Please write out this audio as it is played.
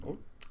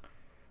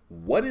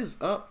What is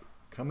up?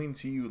 Coming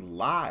to you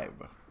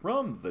live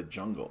from the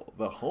jungle,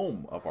 the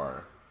home of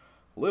our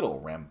little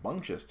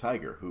rambunctious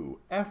tiger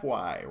who,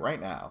 FY, right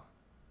now,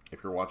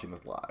 if you're watching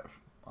this live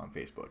on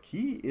Facebook,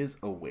 he is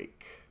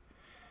awake.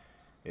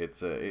 It's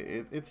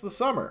the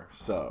summer,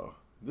 so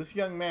this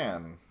young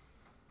man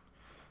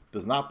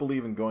does not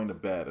believe in going to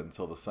bed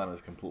until the sun is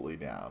completely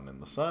down,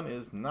 and the sun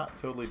is not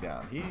totally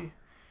down. He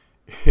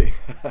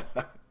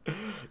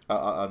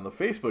on the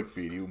Facebook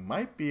feed, you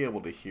might be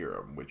able to hear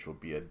him, which will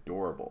be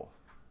adorable.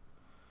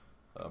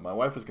 My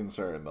wife was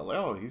concerned. I was like,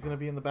 "Oh, he's going to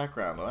be in the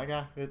background." I'm like,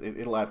 "Yeah,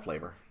 it'll add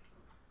flavor."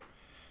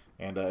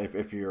 And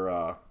if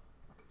you're,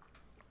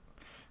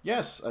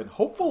 yes, and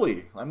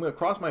hopefully, I'm going to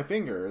cross my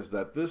fingers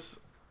that this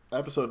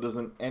episode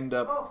doesn't end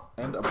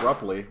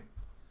abruptly.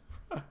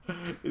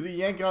 Is he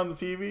yanking on the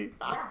TV?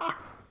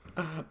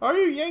 Are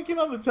you yanking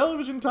on the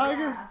television,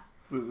 Tiger? Yeah.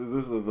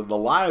 This is the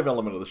live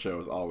element of the show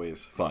is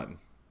always fun,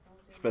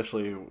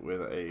 especially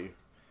with a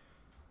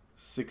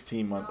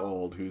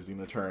 16-month-old who's going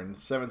to turn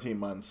 17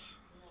 months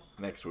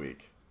next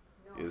week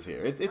is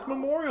here. It's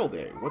Memorial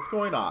Day. What's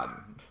going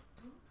on?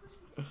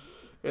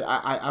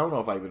 I don't know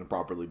if I even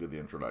properly did the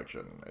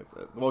introduction.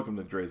 Welcome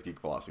to Dre's Geek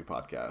Philosophy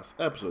Podcast,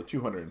 episode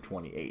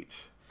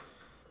 228.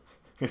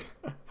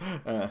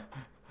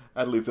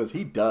 Adley says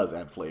he does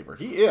add flavor.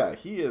 He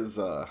is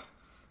the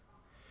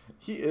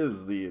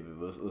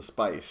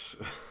spice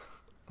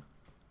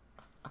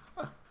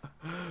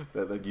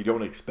that you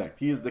don't expect.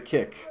 He is the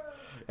kick,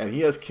 and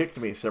he has kicked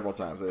me several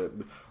times.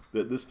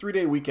 This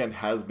 3-day weekend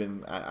has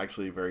been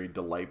actually very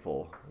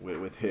delightful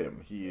with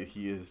him.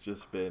 He has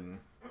just been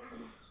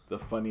the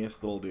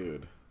funniest little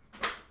dude.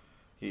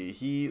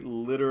 He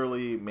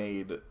literally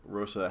made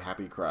Rosa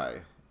happy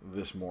cry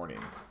this morning.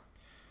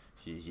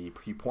 He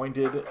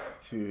pointed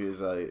to his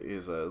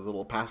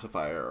little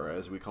pacifier, or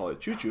as we call it,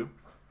 Choo Choo,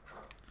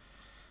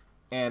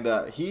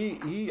 and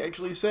he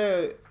actually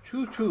said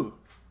Choo Choo.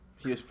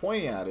 He was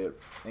pointing at it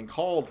and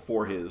called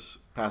for his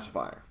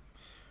pacifier,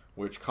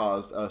 which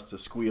caused us to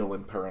squeal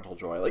in parental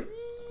joy, like,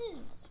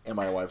 "Yee!" And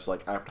my wife's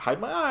like, "I have to hide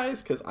my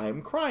eyes because I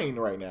am crying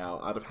right now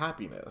out of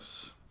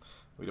happiness.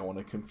 We don't want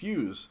to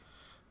confuse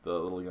the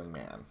little young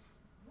man."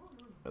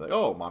 They're like,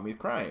 "Oh, mommy's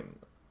crying."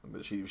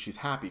 But she's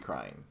happy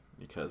crying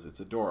because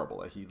it's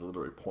adorable. He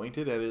literally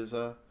pointed at his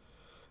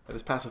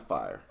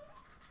pacifier.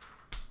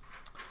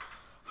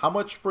 How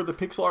much for the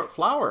pixel art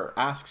flower?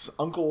 Asks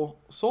Uncle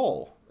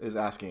Soul is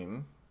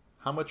asking.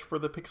 How much for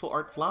the pixel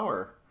art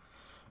flower?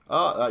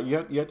 You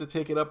have to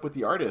take it up with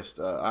the artist.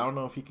 I don't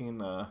know if he can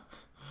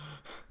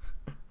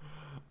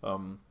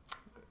can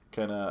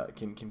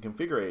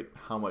configure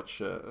how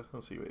much.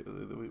 Let's see,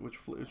 which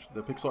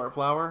the pixel art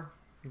flower,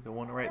 the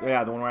one right,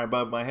 yeah, the one right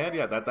above my head.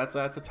 Yeah, that's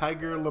a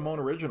Tiger Limon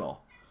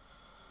original.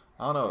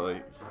 I don't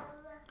know.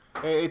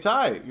 Hey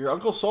Ty, your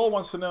Uncle Soul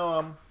wants to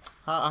know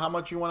how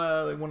much you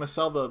want to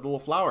sell the little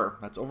flower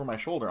that's over my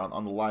shoulder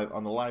on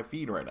the live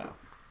feed right now.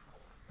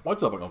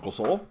 What's up, Uncle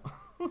Soul?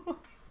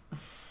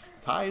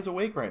 Ty is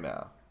awake right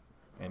now,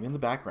 and in the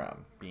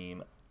background,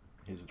 being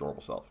his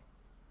adorable self.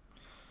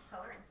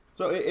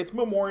 So it's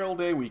Memorial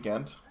Day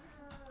weekend,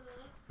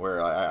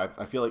 where I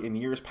feel like in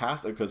years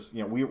past, because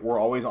we're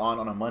always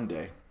on a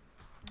Monday.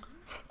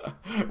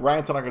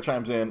 Ryan Tanaka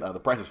chimes in. The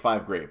price is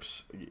 5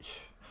 grapes.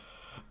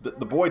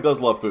 The boy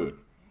does love food.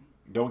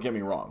 Don't get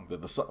me wrong.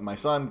 My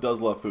son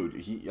does love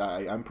food.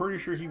 I'm pretty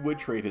sure he would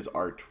trade his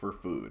art for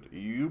food.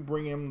 You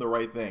bring him the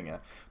right thing. I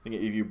think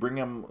if you bring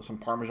him some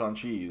Parmesan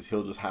cheese,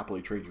 he'll just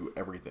happily trade you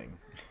everything.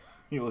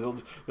 He'll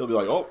be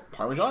like, "Oh,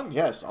 Parmesan?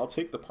 Yes, I'll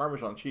take the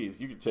Parmesan cheese.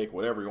 You can take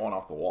whatever you want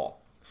off the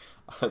wall."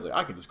 I was like,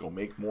 I can just go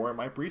make more in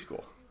my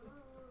preschool.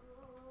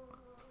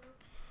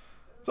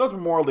 So that's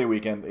Memorial Day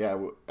weekend. Yeah,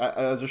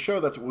 as a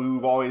show,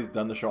 we've always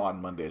done the show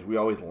on Mondays. We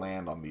always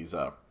land on these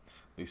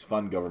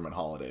fun government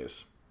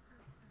holidays.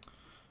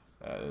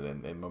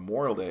 And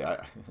Memorial Day,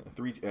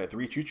 three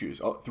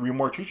choo-choos. Oh, 3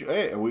 more choo-choos.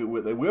 Hey,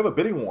 we have a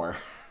bidding war.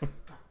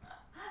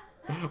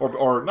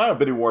 or not a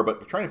bidding war,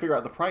 but trying to figure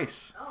out the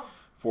price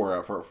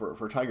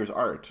for Tiger's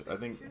art. I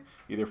think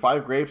either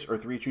 5 grapes or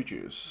 3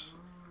 choo-choos.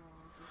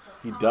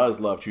 He does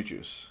love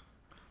choo-choos.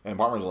 And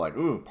farmers are like,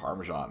 "Ooh,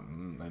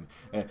 Parmesan."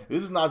 And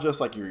this is not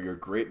just like your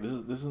great. This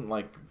isn't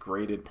like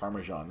grated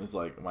Parmesan. This is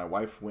like, my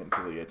wife went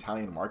to the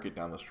Italian market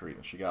down the street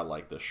and she got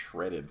like the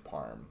shredded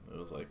Parm. It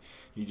was like,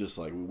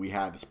 we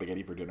had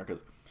spaghetti for dinner,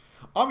 because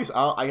obviously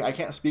I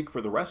can't speak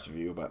for the rest of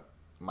you, but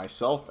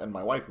myself and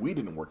my wife, we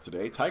didn't work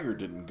today. Tiger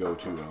didn't go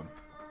to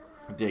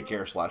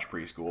daycare /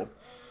 preschool,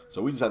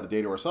 so we just had the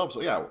day to ourselves.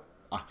 So yeah,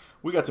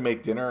 we got to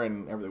make dinner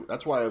and everything.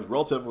 That's why I was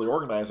relatively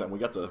organized, and we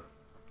got to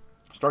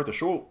start the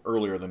show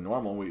earlier than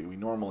normal. We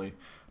normally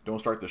don't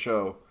start the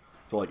show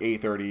till like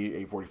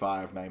 8:30,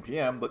 8:45, 9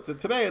 p.m. But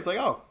today it's like,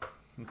 oh,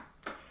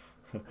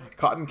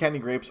 cotton candy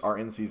grapes are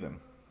in season.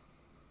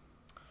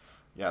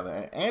 Yeah,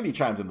 Andy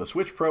chimes in. The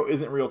Switch Pro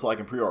isn't real till I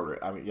can pre-order it.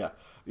 I mean, yeah,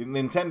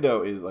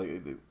 Nintendo is like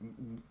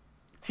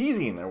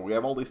teasing. We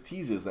have all these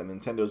teases that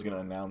Nintendo is going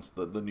to announce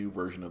the new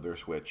version of their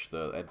Switch,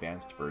 the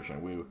advanced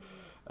version.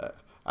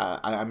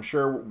 I'm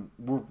sure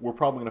we're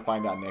probably going to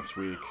find out next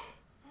week.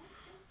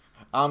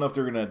 I don't know if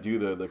they're gonna do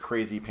the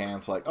crazy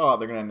pants like, oh,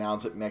 they're gonna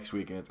announce it next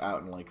week and it's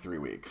out in like 3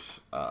 weeks.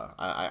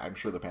 I'm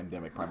sure the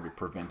pandemic probably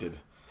prevented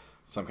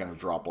some kind of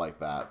drop like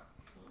that.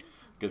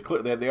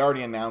 Because they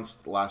already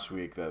announced last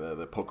week that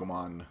the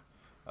Pokemon,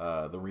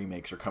 the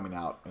remakes are coming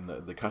out in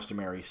the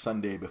customary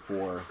Sunday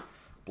before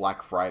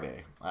Black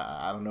Friday.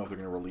 I don't know if they're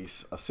going to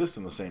release a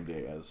system the same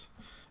day as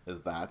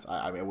that.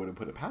 I mean, I wouldn't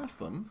put it past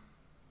them.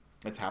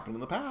 It's happened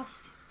in the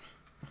past.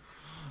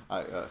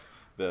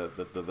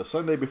 The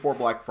Sunday before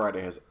Black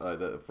Friday has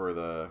for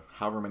the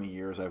however many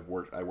years I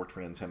worked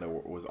for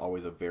Nintendo was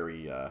always a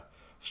very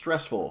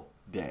stressful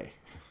day.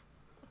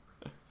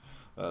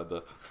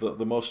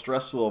 The most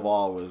stressful of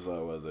all was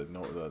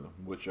November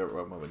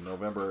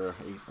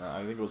 8th,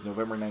 I think it was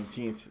November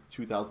 19th,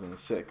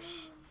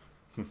 2006.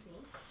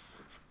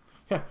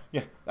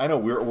 Yeah, I know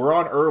we're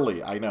on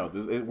early. I know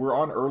we're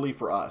on early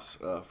for us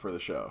for the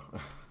show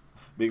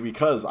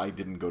because I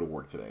didn't go to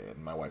work today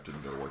and my wife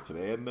didn't go to work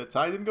today and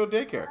Ty didn't go to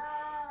daycare.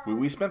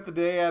 We spent the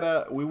day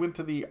we went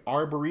to the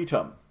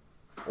Arboretum,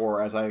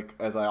 or as I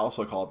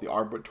also call it, the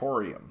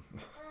Arboretorium.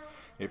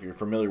 If you're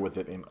familiar with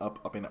it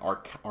up in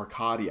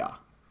Arcadia.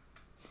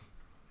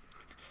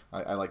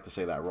 I like to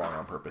say that wrong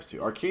on purpose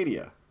too.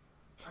 Arcadia,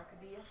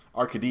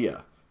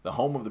 the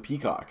home of the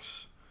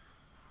peacocks.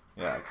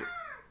 Yeah.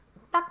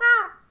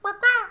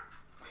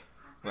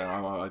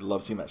 I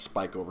love seeing that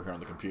spike over here on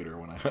the computer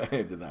when I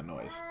did that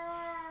noise.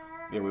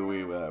 Yeah,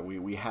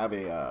 we have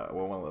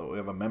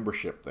a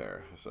membership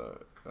there.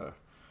 So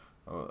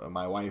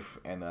my wife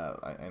and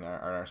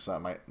our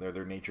son,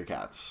 they're nature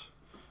cats.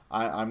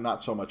 I'm not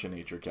so much a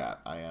nature cat.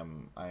 I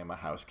am a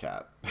house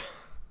cat,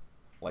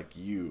 like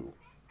you,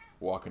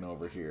 walking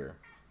over here.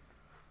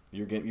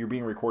 You're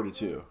being recorded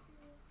too,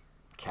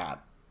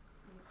 cat.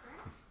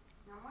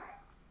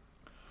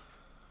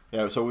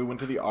 Yeah, so we went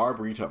to the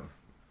Arboretum.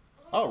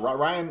 Oh,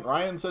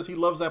 Ryan says he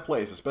loves that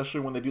place, especially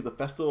when they do the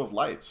Festival of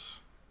Lights.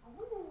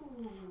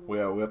 We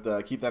have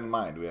to keep that in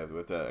mind. We have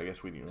to. I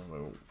guess we need.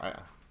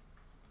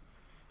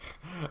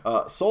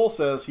 Soul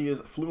says he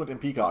is fluent in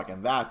Peacock,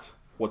 and that's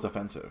what's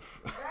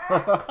offensive.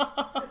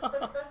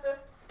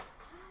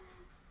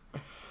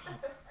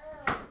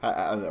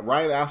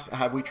 Ryan asks,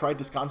 "Have we tried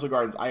Descanso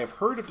Gardens?" I have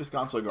heard of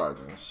Descanso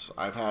Gardens.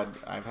 I've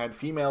had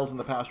females in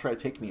the past try to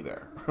take me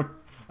there,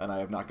 and I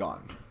have not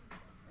gone.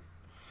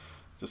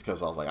 Just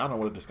because I was like, I don't know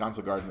what a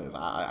Descanso Garden is.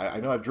 I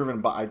know I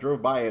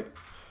drove by it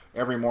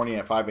every morning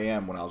at 5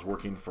 a.m. when I was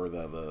working for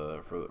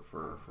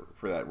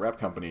for that rep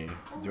company,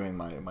 doing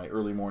my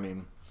early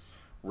morning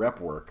rep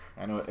work.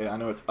 I know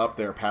it's up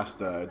there past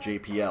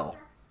JPL,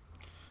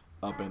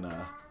 up in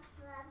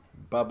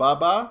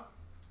ba.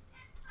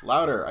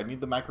 Louder. I need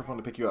the microphone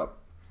to pick you up.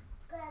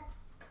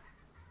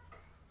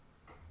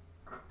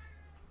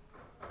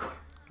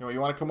 You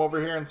want to come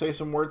over here and say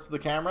some words to the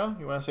camera?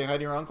 You want to say hi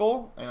to your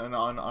uncle and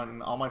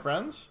on all my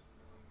friends?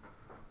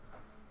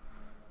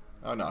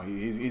 Oh no,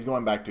 he's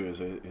going back to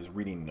his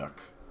reading nook.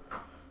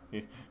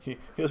 He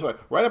was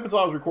right up until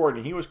I was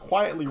recording. He was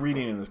quietly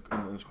reading in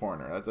his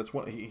corner. That's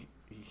what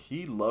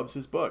he loves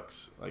his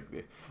books. Like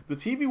the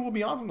TV will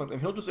be on sometimes,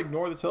 and he'll just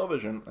ignore the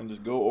television and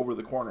just go over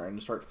the corner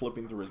and start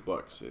flipping through his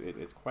books.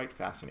 It's quite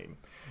fascinating.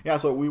 Yeah,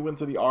 so we went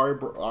to the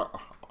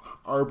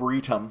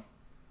Arboretum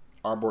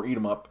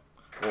up.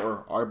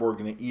 Or Arbor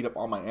going to eat up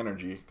all my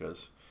energy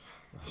because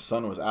the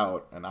sun was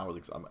out and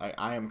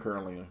I am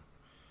currently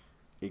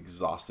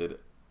exhausted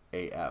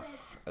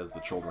AF, as the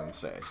children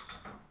say.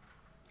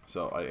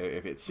 So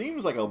if it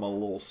seems like I'm a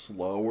little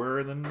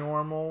slower than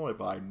normal,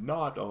 if I'm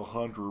not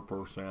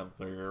 100%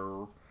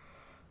 there,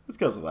 it's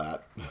because of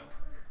that.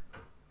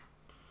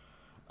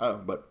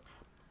 But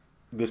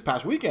this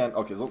past weekend,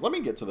 okay, so let me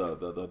get to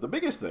the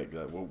biggest thing.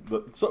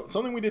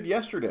 Something we did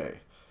yesterday.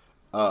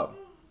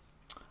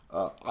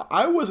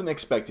 I wasn't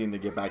expecting to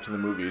get back to the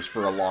movies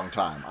for a long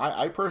time.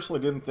 I personally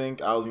didn't think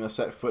I was going to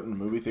set foot in a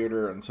movie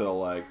theater until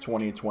like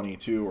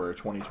 2022 or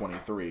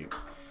 2023.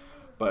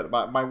 But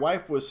my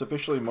wife was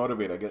sufficiently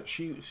motivated. I guess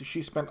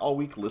she spent all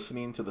week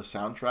listening to the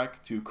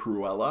soundtrack to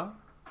Cruella,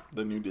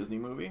 the new Disney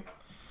movie.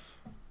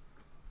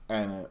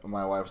 And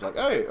my wife was like,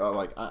 "Hey, I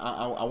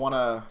want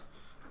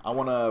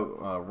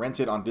to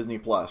rent it on Disney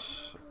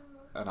Plus."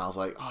 And I was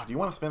like, "Oh, do you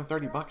want to spend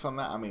 $30 on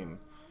that?" I mean,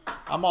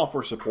 I'm all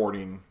for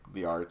supporting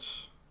the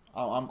arts.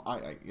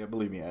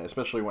 Believe me,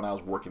 especially when I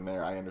was working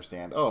there, I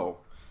understand,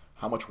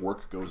 how much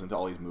work goes into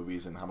all these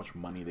movies and how much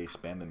money they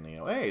spend, and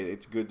hey,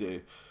 it's good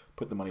to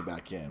put the money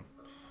back in.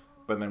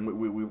 But then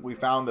we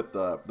found that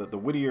the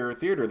Whittier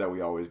Theater that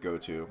we always go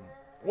to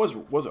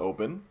was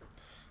open,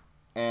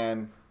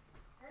 and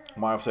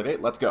my wife said, "Hey,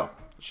 let's go."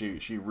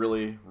 She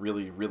really,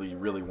 really, really,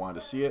 really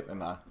wanted to see it,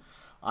 and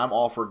I'm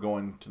all for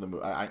going to the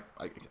movie.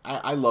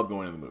 I love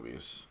going to the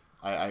movies.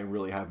 I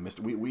really have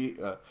missed. We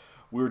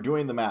were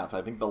doing the math.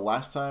 I think the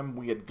last time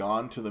we had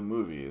gone to the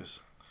movies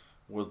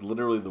was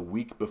literally the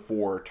week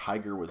before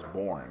Tiger was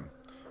born,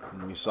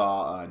 when we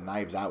saw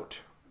Knives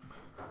Out.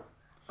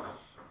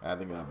 I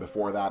think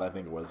before that, I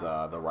think it was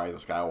The Rise of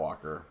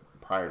Skywalker.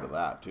 Prior to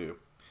that, too.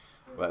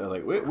 But it was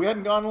like we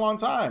hadn't gone in a long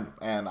time,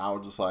 and I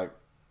was just like,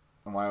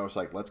 And I was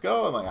like, let's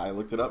go. And like I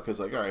looked it up because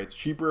like, all right, it's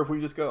cheaper if we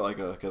just go. Like,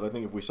 because I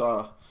think if we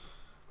saw,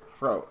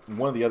 for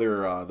one of the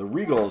other the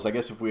Regals, I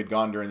guess if we had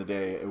gone during the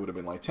day, it would have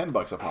been like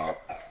 $10 a pop.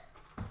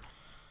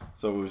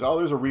 So it was, oh,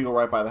 there's a Regal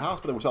right by the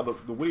house, but then we saw the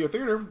Whittier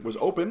Theater was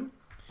open,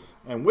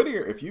 and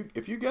Whittier, if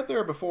you get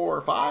there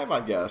before 5, I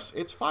guess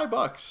it's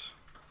 $5.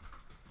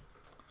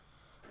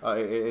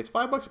 It's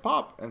 $5 a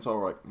pop, and so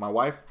like my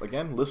wife,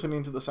 again,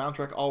 listening to the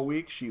soundtrack all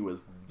week, she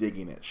was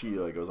digging it. She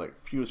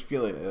she was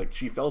feeling it, like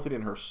she felt it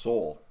in her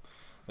soul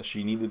that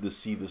she needed to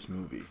see this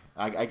movie.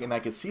 I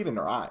could see it in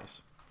her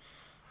eyes.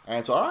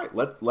 And so, all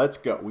right, let's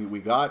go. We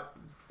got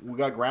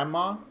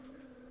grandma.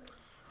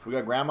 We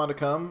got grandma to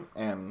come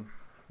and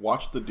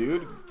watch the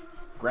dude.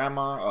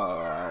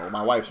 Grandma,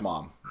 my wife's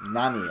mom,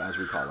 Nani as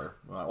we call her.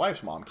 My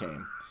wife's mom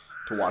came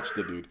to watch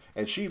the dude,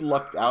 and she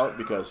lucked out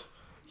because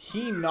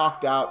he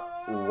knocked out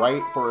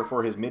right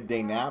for his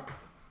midday nap.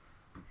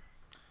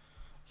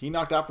 He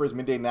knocked out for his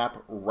midday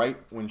nap right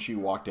when she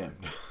walked in.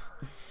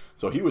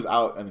 So he was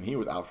out, and then he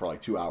was out for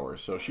like 2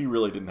 hours. So she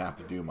really didn't have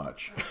to do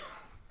much.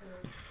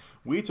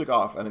 We took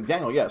off, and then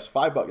Daniel, yes,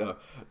 $5.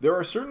 There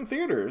are certain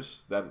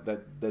theaters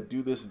that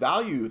do this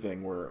value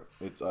thing where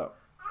it's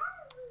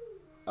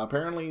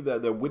apparently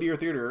the Whittier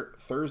Theater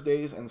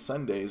Thursdays and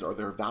Sundays are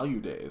their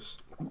value days,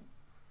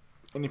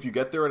 and if you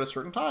get there at a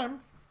certain time,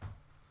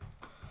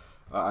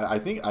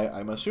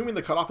 I'm assuming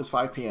the cutoff is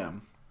 5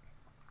 p.m.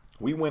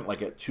 We went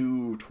like at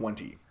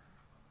 2:20,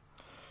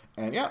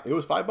 and yeah, it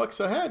was $5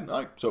 a head.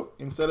 Like so,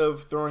 instead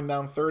of throwing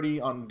down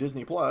 $30 on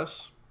Disney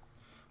Plus,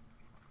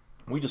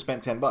 we just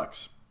spent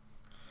 $10.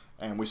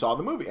 And we saw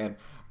the movie. And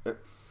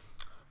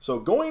so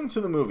going to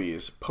the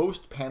movies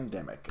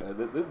post-pandemic,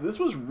 this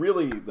was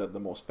really the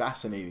most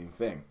fascinating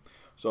thing.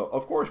 So,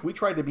 of course, we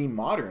tried to be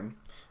modern,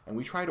 and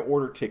we tried to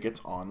order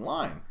tickets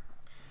online.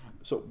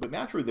 So, but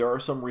naturally, there are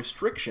some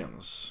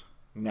restrictions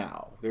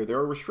now. There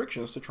are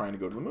restrictions to trying to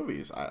go to the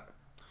movies.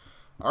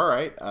 All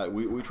right,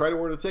 we try to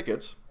order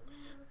tickets.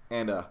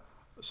 And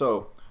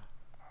so,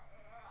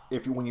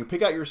 when you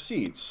pick out your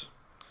seats,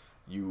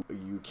 you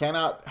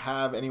cannot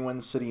have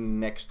anyone sitting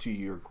next to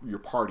your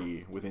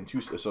party within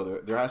 2. So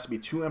there has to be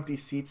 2 empty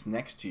seats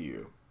next to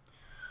you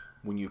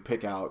when you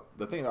pick out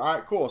the thing. All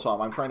right, cool. So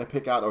I'm trying to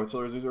pick out.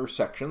 So there are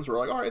sections where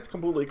like, all right, it's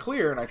completely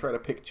clear, and I try to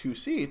pick 2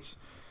 seats,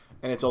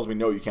 and it tells me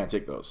no, you can't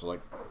take those. So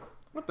like,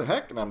 what the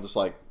heck? And I'm just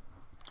like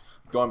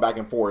going back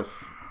and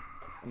forth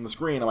on the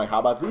screen. I'm like, how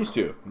about these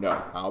 2? No.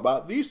 How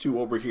about these 2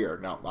 over here?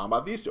 No. How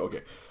about these 2?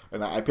 Okay.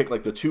 And I picked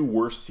like the 2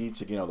 worst seats.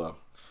 Like, the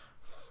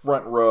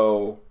front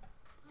row.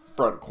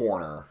 Front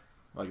corner,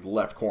 like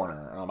left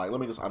corner, and I'm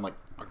like,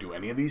 do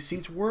any of these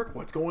seats work?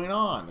 What's going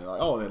on? And like,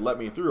 they let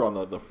me through on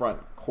the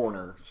front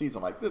corner seats.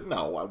 I'm like,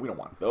 no, we don't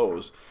want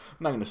those. I'm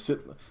not going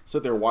to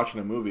sit there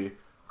watching a movie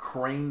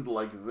craned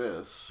like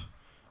this.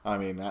 I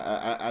mean,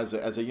 as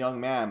a young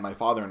man, my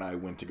father and I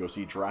went to go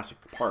see Jurassic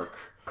Park,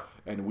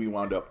 and we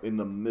wound up in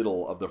the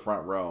middle of the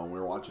front row, and we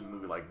were watching a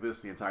movie like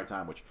this the entire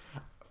time. Which,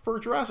 for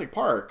Jurassic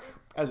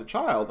Park, as a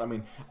child, I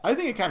mean, I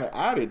think it kind of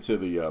added to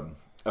the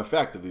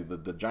effect of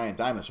the giant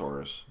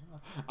dinosaurs.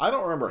 I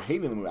don't remember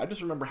hating the movie. I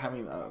just remember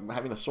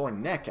having a sore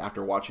neck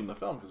after watching the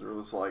film because it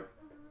was like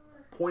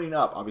pointing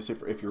up. Obviously,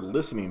 if you're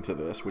listening to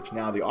this, which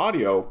now the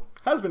audio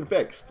has been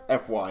fixed,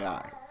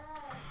 FYI.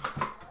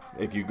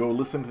 If you go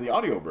listen to the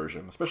audio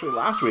version, especially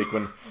last week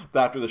when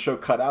after the show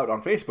cut out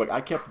on Facebook,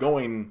 I kept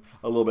going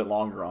a little bit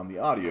longer on the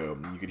audio.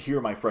 You could hear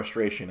my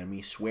frustration and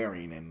me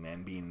swearing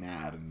and being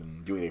mad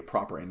and doing a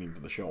proper ending to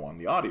the show on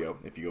the audio.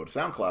 If you go to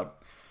SoundCloud.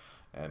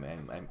 And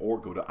or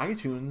go to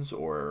iTunes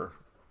or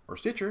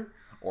Stitcher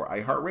or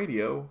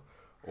iHeartRadio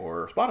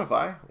or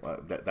Spotify.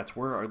 That's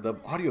where the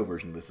audio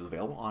version of this is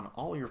available on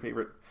all your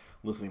favorite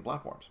listening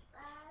platforms.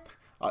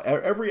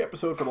 Every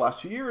episode for the last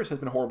 2 years has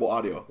been horrible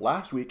audio.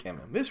 Last week and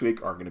this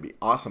week are going to be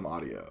awesome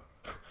audio.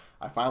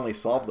 I finally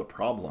solved the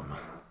problem.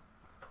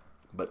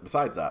 But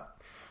besides that,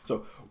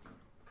 so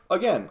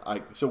again,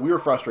 so we were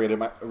frustrated.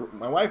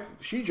 My wife,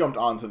 she jumped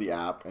onto the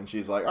app, and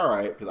she's like, all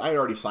right, because I had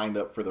already signed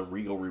up for the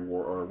Regal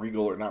reward, or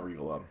not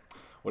Regal,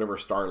 whatever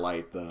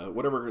Starlight,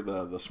 whatever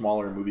the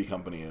smaller movie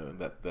company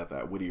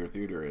that Whittier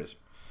Theater is.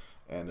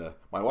 And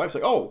my wife's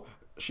like, oh,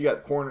 she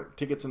got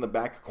tickets in the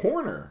back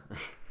corner.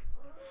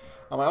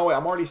 I'm like, oh, wait,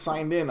 I'm already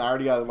signed in. I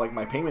already got like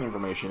my payment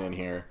information in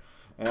here.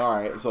 And all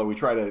right, so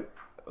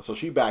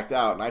she backed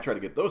out, and I tried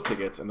to get those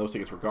tickets, and those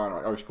tickets were gone.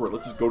 All right, screw it,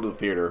 let's just go to the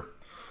theater.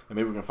 And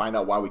maybe we can find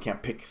out why we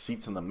can't pick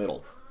seats in the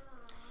middle.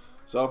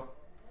 So,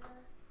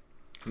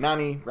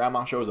 Nani,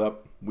 Grandma shows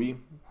up. We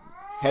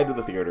head to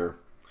the theater.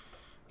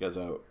 Because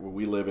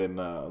we live in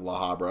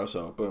La Habra,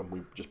 so boom,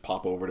 we just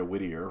pop over to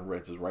Whittier,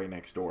 which is right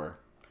next door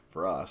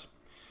for us.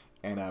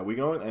 And we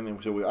go in, and then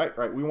so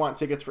we want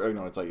tickets for. It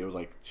was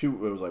like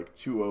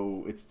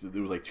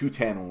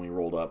 210 when we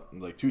rolled up. It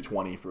was like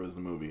 220 for the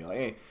movie. Like,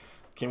 hey,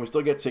 can we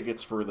still get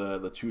tickets for the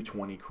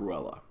 220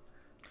 Cruella?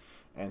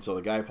 And so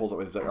the guy pulls up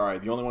and he's like, all right,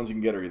 the only ones you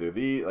can get are either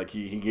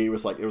he gave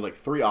us it was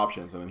 3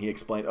 options, and then he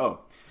explained,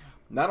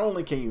 not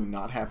only can you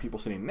not have people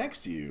sitting next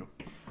to you,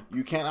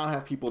 you cannot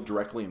have people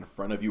directly in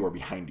front of you or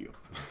behind you.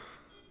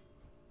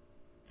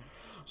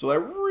 So that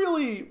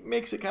really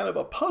makes it kind of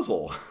a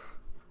puzzle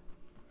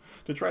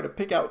to try to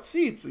pick out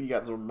seats. So you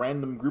got some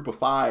random group of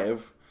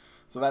 5.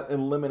 So that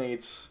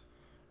eliminates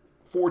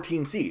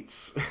 14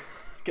 seats.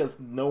 Because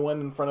no one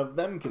in front of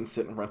them can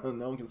sit in front of them.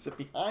 No one can sit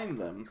behind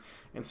them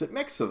and sit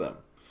next to them.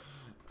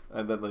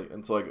 And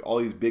then so all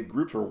these big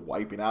groups are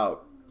wiping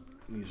out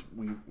these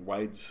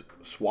wide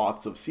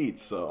swaths of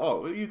seats.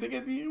 So, you think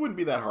it wouldn't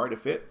be that hard to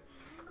fit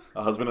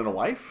a husband and a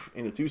wife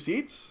into 2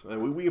 seats?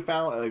 We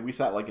found we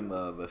sat in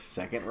the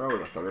second row or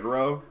the third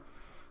row,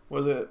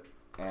 was it?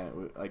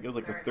 And it was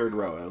the third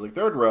row. It was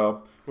third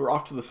row. We were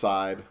off to the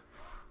side.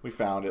 We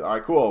found it. All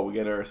right, cool. We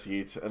get our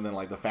seats, and then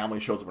the family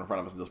shows up in front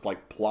of us and just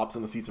plops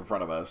in the seats in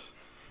front of us.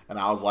 And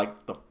I was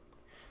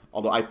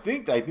although I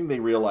think they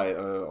realized,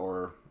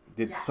 or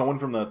did someone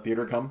from the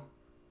theater come?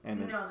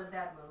 And no, the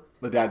dad moved.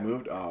 The dad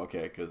moved? Oh,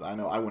 okay. Because I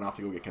know I went off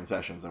to go get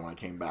concessions, and when I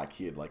came back,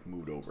 he had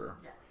moved over.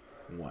 Yeah.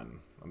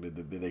 One.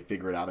 Did they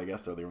figure it out? I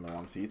guess, or they were in the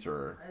wrong seats,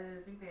 or? I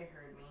think they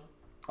heard me.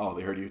 Oh,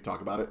 they heard you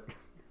talk about it.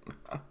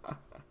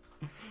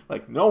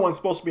 No one's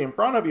supposed to be in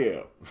front of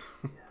you.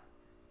 Yeah.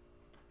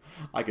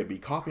 I could be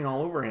coughing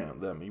all over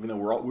them, even though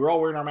we're all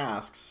wearing our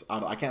masks.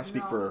 I can't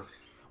speak for.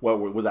 Well,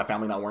 was that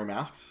family not wearing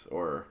masks,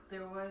 or?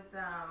 There was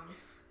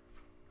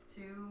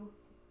 2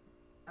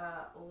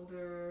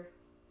 older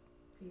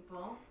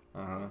people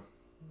in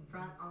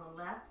front on the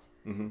left,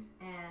 and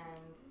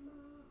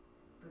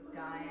the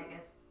guy, I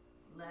guess,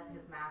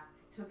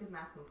 took his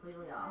mask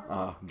completely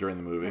off during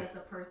the movie. Because the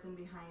person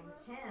behind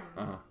him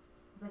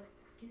was like,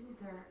 "Excuse me,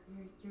 sir,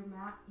 your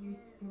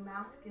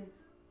mask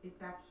is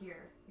back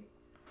here.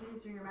 Excuse me,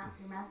 sir, your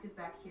mask is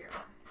back here."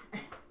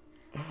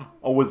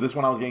 Oh, was this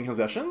when I was getting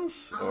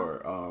concessions?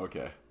 Or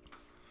okay.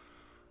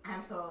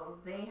 And so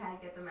they had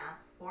to get the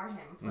mask for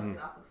him, plucked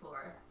it off the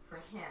floor for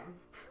him,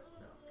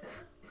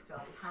 because it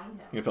fell behind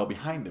him. It fell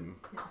behind him.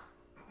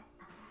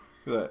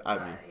 Yeah.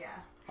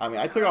 I mean,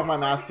 I took off my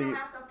mask to eat.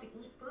 Mask off to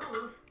eat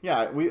food.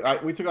 Yeah,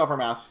 we took off our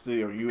masks.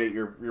 You ate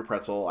your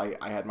pretzel.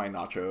 I had my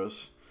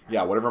nachos.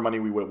 Yeah, whatever money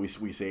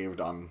we saved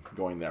on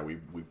going there, we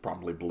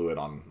promptly blew it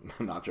on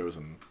nachos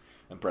and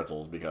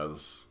pretzels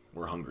because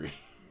we're hungry.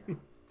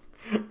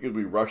 Because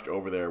we rushed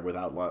over there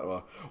without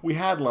lunch. We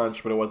had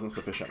lunch, but it wasn't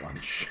sufficient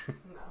lunch. No.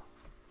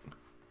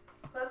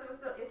 Plus, it was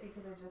still iffy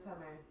because I just had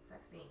my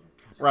vaccine.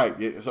 Right.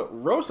 Yeah, so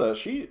Rosa,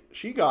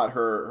 she got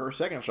her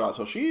second shot,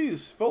 so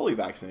she's fully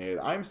vaccinated.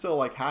 I'm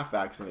still half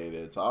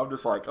vaccinated, so I'm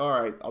just all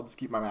right, I'll just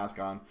keep my mask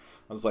on.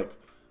 I was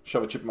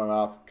shove a chip in my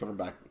mouth, cover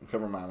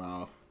my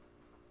mouth.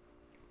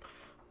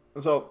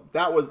 And so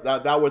that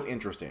was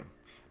interesting.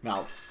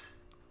 Now,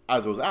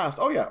 as was asked,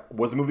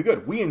 was the movie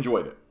good? We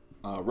enjoyed it.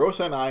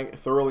 Rosa and I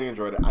thoroughly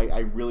enjoyed it. I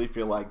really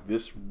feel like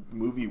this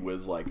movie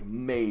was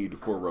made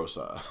for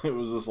Rosa. It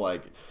was just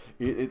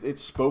it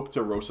spoke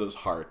to Rosa's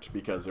heart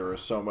because there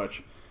was so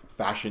much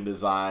fashion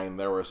design.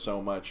 There was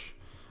so much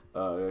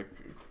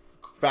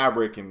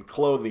fabric and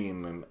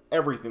clothing and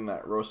everything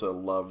that Rosa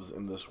loves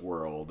in this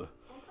world.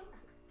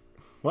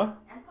 What?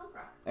 And punk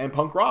rock. And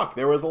punk rock.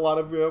 There was a lot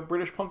of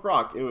British punk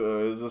rock. It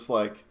was just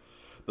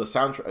the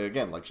soundtrack,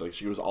 again,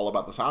 she was all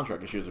about the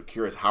soundtrack, and she was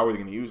curious how are they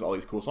going to use all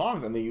these cool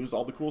songs, and they used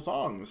all the cool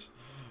songs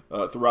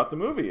throughout the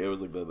movie. It was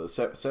the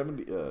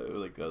 70s,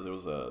 it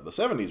was the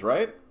 70s,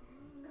 right?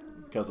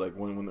 Because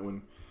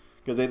when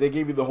because they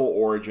gave you the whole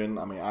origin.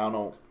 I mean, I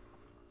don't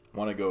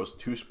want to go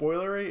too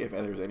spoilery if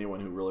there's anyone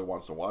who really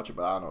wants to watch it,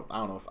 but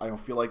I don't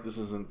feel like this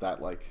isn't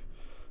that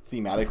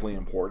thematically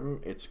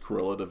important. It's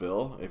Cruella de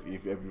Vil. If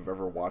you've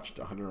ever watched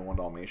 101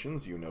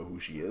 Dalmatians, you know who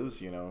she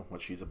is, you know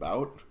what she's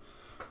about.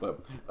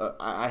 But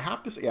I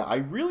have to say, I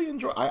really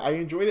I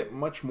enjoyed it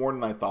much more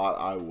than I thought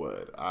I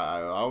would.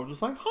 I was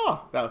just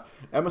Now,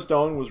 Emma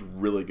Stone was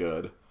really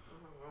good.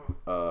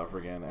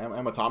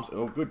 Emma Thompson.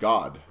 Oh, good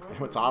God,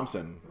 Emma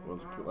Thompson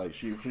was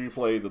she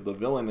played the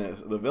villain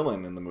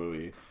in the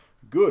movie.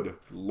 Good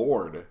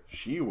Lord,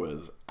 she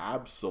was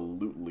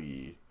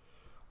absolutely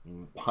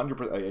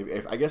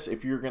 100%. I guess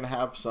if you're gonna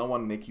have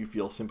someone make you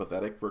feel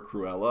sympathetic for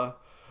Cruella,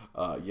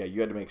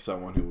 you had to make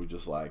someone who was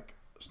just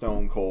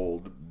stone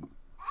cold.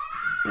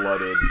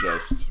 Blooded,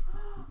 just.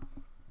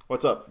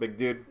 What's up, big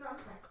dude? No, I'm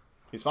fine.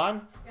 He's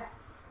fine? Yeah.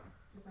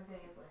 He's not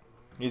getting his way.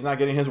 He's not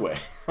getting his way.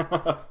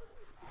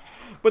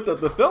 But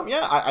the film,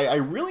 I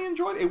really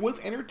enjoyed it. It was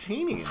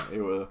entertaining.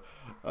 It was.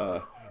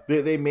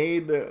 They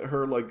made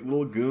her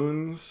little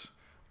goons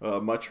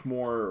much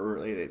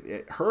more.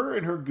 Her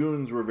and her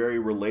goons were very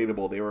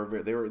relatable.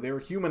 They were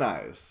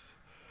humanized.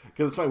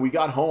 Because it's funny, we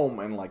got home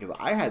and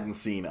I hadn't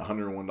seen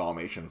 101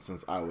 Dalmatians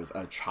since I was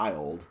a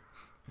child.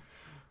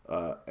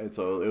 And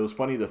so it was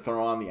funny to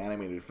throw on the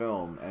animated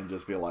film and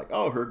just be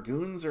oh, her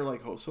goons are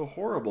so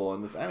horrible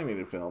in this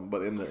animated film,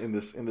 but in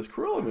this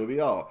Cruella movie,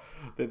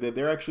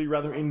 they're actually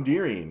rather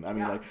endearing. I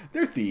mean,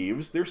 they're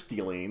thieves, they're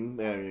stealing.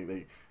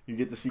 You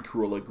get to see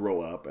Cruella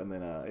grow up, and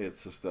then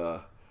it's just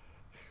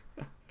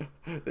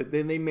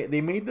they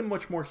made them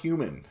much more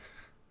human.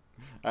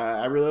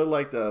 I really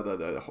liked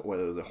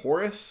the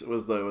Horace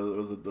was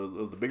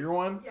the bigger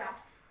one. Yeah.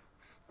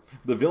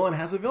 The villain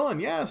has a villain.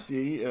 Yes.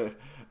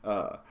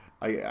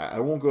 I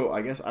won't go.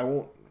 I guess I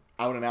won't.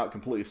 out and out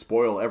completely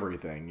spoil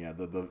everything. Yeah,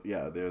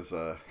 there's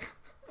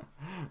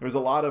there's a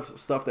lot of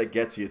stuff that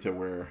gets you to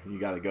where you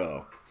got to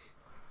go.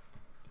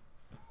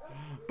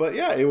 But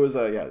yeah, it was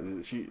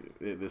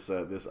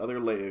this other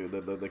lady,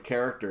 the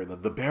character,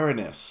 the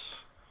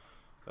Baroness,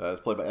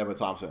 is played by Emma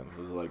Thompson. It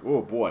was like,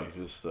 oh boy,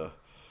 just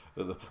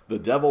the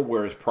Devil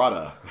Wears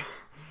Prada,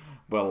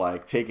 but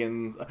like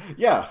taken,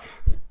 yeah.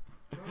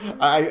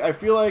 I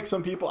feel like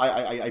some people,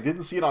 I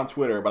didn't see it on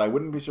Twitter, but I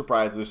wouldn't be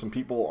surprised if there's some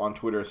people on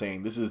Twitter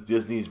saying this is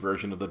Disney's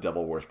version of the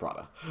Devil Wears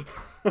Prada,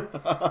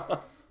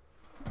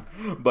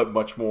 but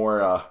much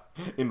more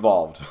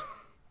involved.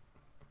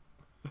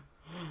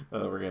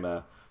 We're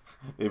gonna.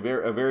 A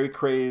very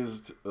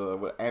crazed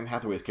Anne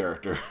Hathaway's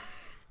character,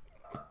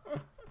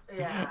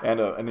 Yeah.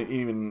 and an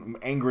even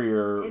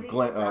angrier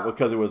Glenn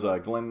because it was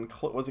Glenn.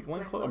 Was it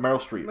Glenn Close?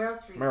 Meryl Streep.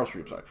 Meryl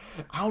Streep. Sorry,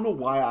 I don't know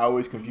why I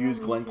always confuse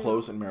Glenn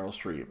Close and Meryl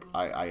Streep.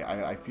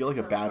 I feel like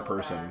a bad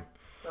person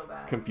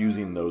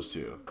confusing those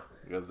two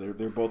because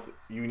they're both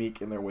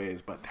unique in their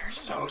ways, but they're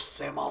so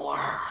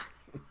similar.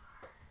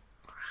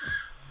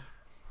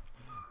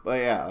 But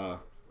yeah.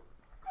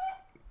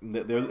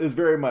 There is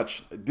very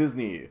much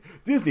Disney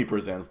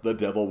presents The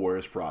Devil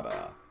Wears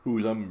Prada,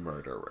 who's a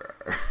murderer.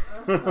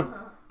 Yeah.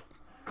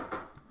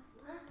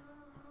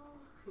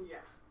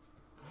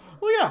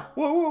 Well, yeah.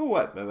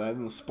 What? That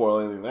didn't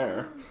spoil anything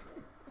there.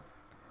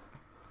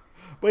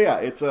 But yeah,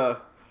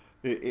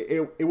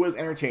 it was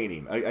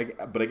entertaining.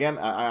 But again,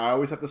 I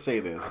always have to say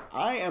this: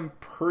 I am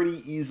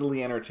pretty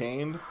easily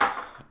entertained,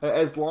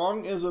 as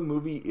long as a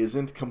movie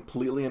isn't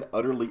completely and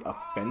utterly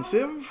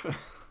offensive.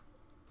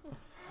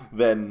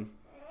 Then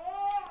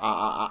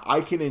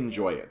I can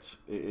enjoy it.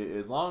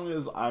 As long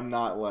as I'm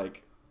not,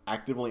 like,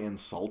 actively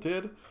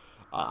insulted,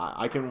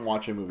 I can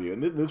watch a movie.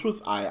 And this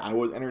was, I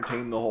was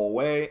entertained the whole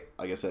way.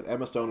 Like I said,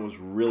 Emma Stone was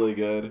really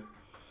good.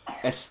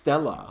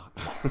 Estella.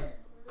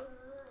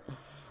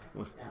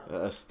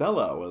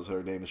 Estella was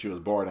her name she was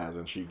born as,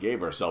 and she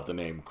gave herself the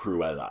name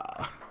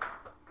Cruella.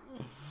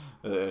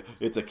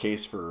 It's a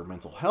case for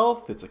mental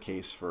health. It's a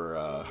case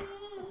for...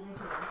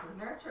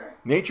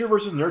 Nature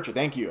versus nurture.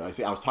 Thank you. I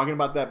was talking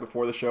about that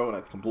before the show, and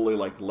I completely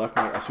left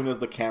my. As soon as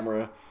the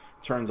camera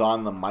turns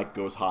on, the mic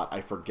goes hot.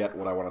 I forget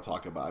what I want to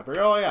talk about. I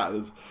forget. Oh yeah,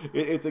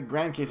 it's a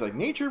grand case like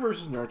nature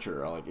versus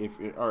nurture. Like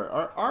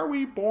are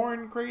we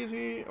born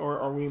crazy or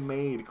are we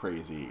made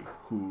crazy?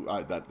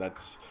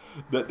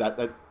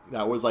 That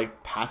was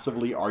like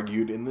passively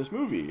argued in this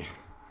movie.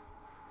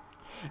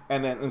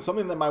 And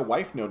something that my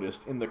wife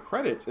noticed in the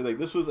credits, like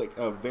this was like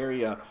a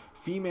very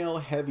female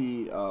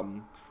heavy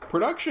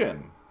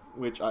production.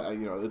 Which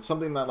it's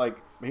something that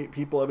like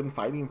people have been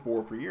fighting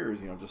for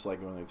years. Just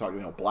like when they talk,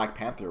 Black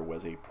Panther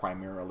was a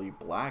primarily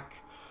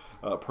black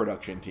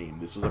production team.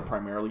 This was a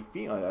primarily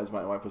female. As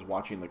my wife was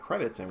watching the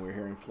credits, and we were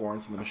hearing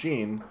Florence and the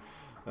Machine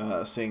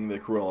sing the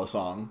Cruella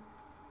song.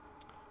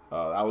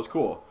 That was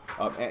cool.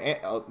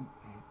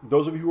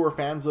 Those of you who are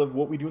fans of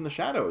What We Do in the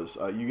Shadows,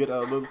 you get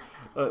a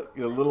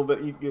little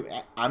bit. You get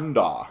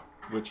Andar,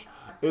 which.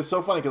 It's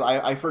so funny because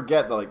I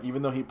forget that, like,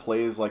 even though he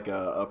plays like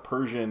a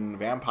Persian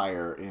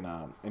vampire in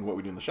What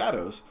We Do in the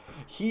Shadows,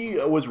 he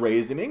was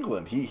raised in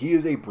England. He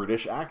is a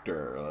British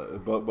actor.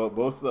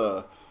 Both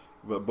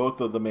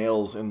of the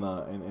males in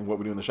What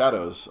We Do in the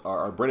Shadows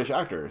are British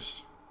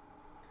actors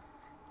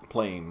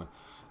playing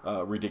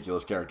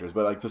ridiculous characters.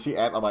 But like to see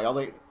I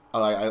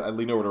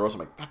lean over to Rose. I'm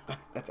like,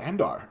 that's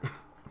Andar.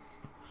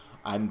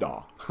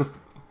 Andar.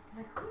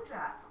 Like, who's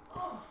that?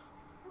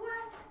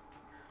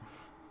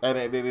 And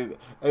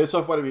it's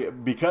so funny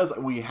because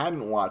we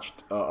hadn't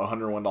watched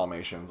 101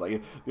 Dalmatians.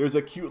 Like, there's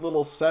a cute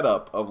little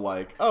setup of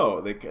like,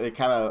 oh, they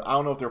kind of, I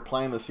don't know if they're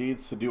planting the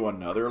seeds to do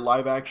another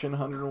live action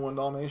 101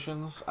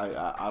 Dalmatians.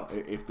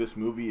 If this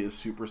movie is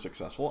super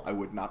successful, I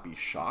would not be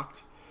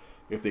shocked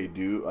if they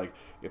do, like,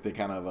 if they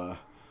kind of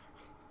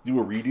do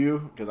a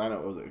redo. Because I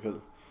know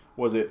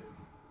was it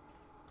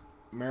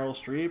Meryl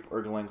Streep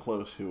or Glenn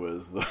Close who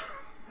was the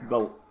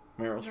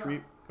Meryl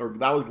Streep, or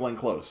that was Glenn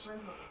Close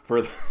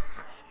for.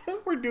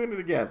 We're doing it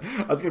again.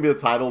 That's going to be the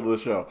title of the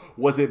show.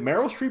 Was it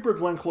Meryl Streep or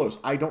Glenn Close?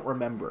 I don't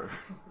remember.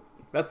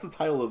 That's the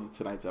title of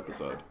tonight's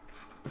episode.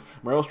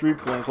 Meryl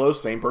Streep, Glenn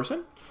Close, same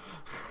person?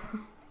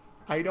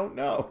 I don't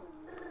know.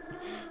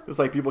 It's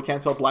like people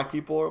can't tell black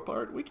people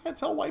apart. We can't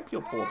tell white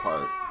people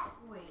apart.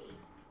 Wait.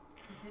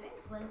 Didn't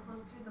Glenn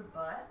Close do the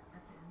butt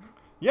at the end?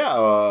 Yeah.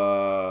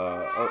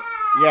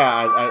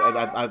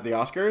 At the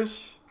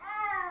Oscars?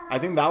 I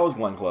think that was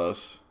Glenn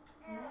Close.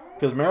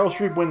 Because Meryl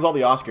Streep wins all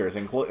the Oscars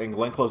and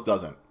Glenn Close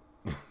doesn't.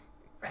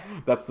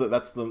 That's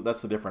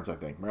the difference, I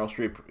think. Meryl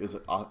Streep is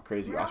a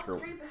crazy Oscar.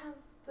 Meryl Streep has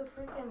the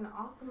freaking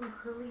awesome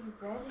curly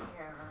red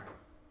hair,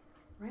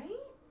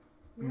 right?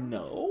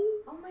 No.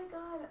 Oh my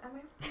god, am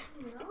I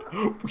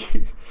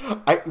freaking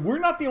up? We're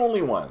not the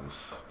only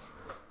ones.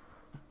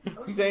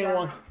 Oh,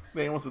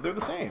 They're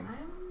the same.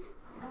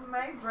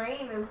 My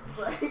brain is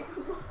like.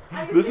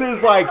 This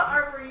is like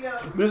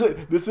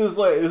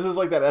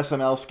that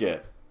SNL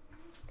skit.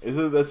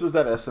 This is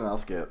that SNL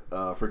skit.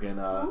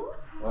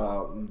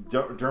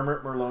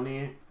 Dermot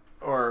Mulroney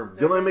or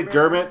Dylan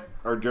McDermott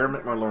or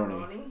Dermot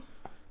Mulroney.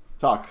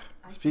 Talk.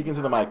 Speak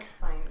into the mic.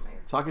 Find my...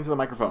 Talking to the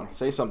microphone.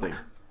 Say something.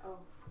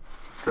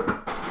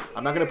 Oh.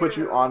 I'm not going to put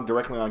you on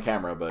directly on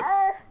camera, but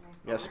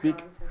yeah,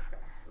 speak.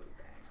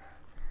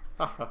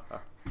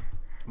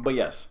 But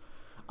yes,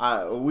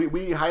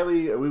 we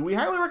highly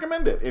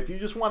recommend it if you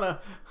just want to.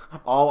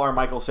 All are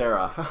Michael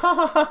Cera.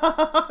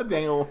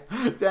 Daniel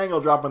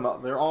dropping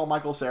they're all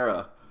Michael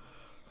Cera.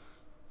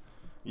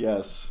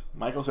 Yes,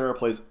 Michael Cera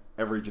plays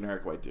every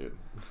generic white dude.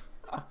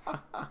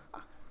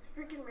 It's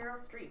freaking Meryl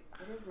Streep.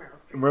 It is Meryl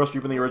Streep. Meryl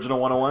Streep in the original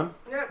 101?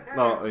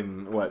 No.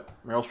 In what?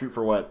 Meryl Streep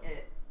for what?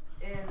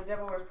 In The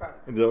Devil Wears Prada.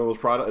 In The Devil Wears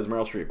Prada is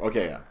Meryl Streep.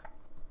 Okay, yeah.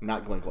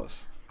 Not Glenn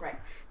Close. Right.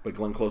 But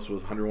Glenn Close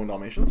was 101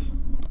 Dalmatians?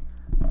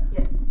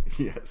 Yes.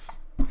 Yes.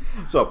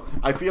 So,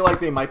 I feel like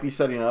they might be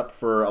setting up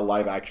for a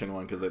live action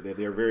one because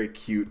they're very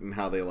cute in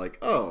how they like,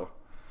 oh,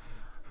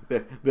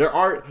 there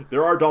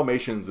are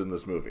Dalmatians in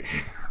this movie.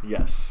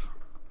 Yes.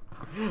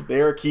 They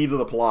are key to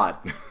the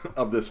plot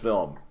of this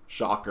film.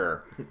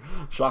 Shocker.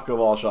 Shock of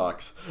all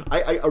shocks.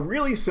 A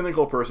really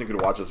cynical person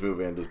could watch this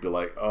movie and just be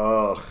like,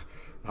 ugh,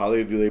 how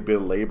do they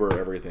belabor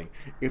everything?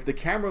 If the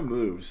camera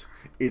moves,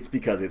 it's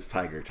because it's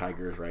Tiger.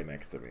 Tiger is right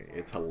next to me.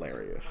 It's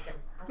hilarious.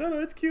 No,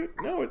 it's cute.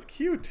 No, it's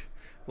cute.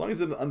 As long as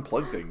he doesn't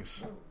unplug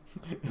things.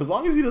 As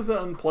long as he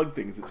doesn't unplug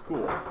things, it's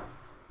cool.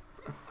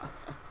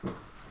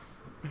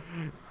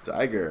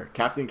 Tiger.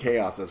 Captain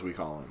Chaos, as we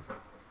call him.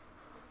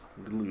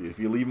 If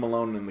you leave him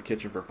alone in the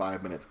kitchen for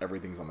 5 minutes,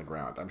 everything's on the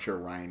ground. I'm sure,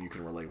 Ryan, you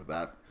can relate with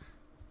that.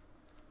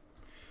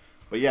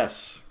 But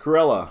yes,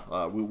 Cruella.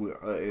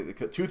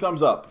 2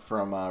 thumbs up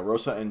from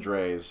Rosa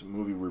Andre's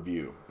movie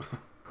review.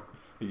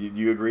 Do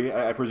you agree?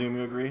 I presume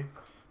you agree?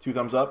 2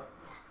 thumbs up?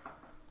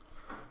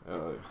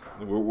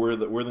 We're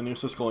the new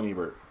Siskel and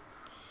Ebert.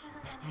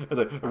 It's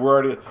like, we're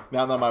already...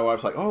 Now that my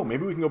wife's like, oh,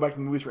 maybe we can go back to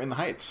the movies for In the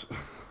Heights.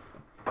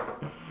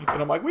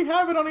 And I'm like, we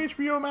have it on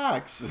HBO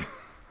Max.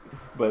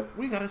 But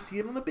we gotta see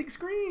it on the big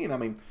screen. I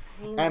mean,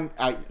 and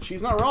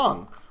she's not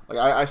wrong. Like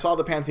I saw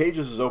the Pantages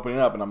is opening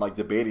up, and I'm like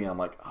debating. I'm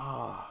like,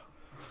 I'm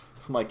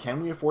like,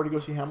 can we afford to go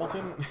see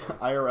Hamilton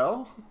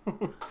IRL? I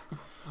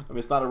mean,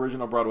 it's not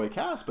original Broadway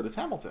cast, but it's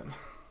Hamilton.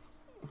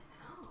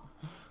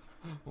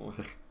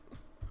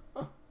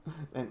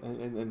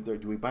 and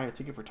do we buy a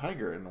ticket for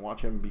Tiger and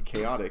watch him be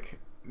chaotic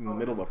in the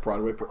middle of a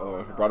Broadway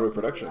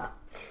production?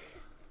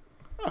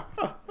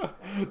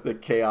 The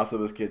chaos of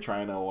this kid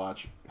trying to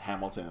watch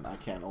Hamilton. I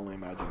can't only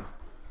imagine.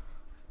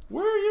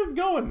 Where are you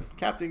going,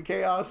 Captain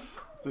Chaos?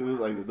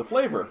 Like the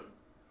flavor.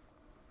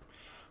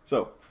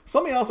 So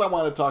something else I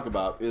want to talk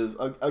about is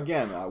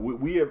again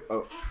we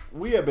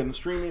have been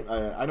streaming.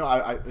 I know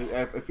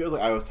it feels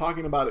like I was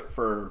talking about it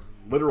for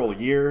literal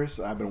years.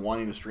 I've been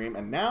wanting to stream,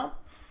 and now,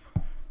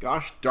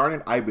 gosh darn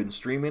it, I've been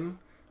streaming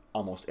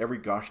almost every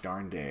gosh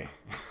darn day.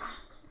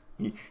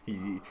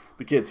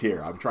 The kid's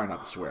here. I'm trying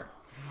not to swear.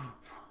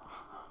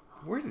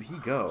 Where did he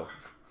go?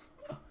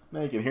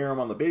 Now you can hear him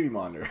on the baby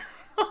monitor.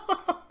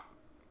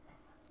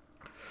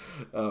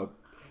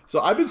 So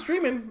I've been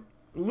streaming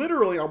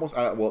literally almost...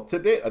 well,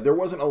 today, there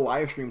wasn't a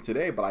live stream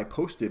today, but I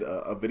posted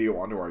a video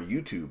onto our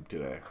YouTube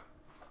today.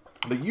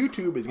 The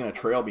YouTube is going to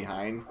trail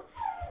behind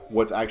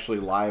what's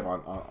actually live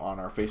on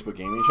our Facebook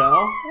gaming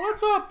channel.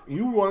 What's up?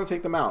 You want to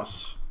take the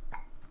mouse.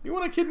 You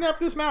want to kidnap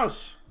this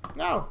mouse.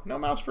 No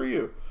mouse for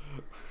you.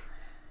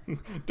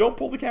 Don't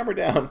pull the camera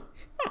down.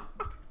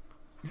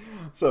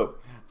 So,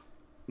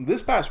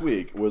 this past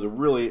week was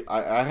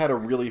I had a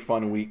really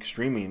fun week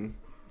streaming.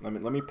 Let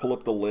me pull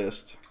up the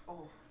list.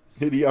 Oh.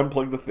 Did he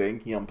unplug the thing?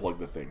 He unplugged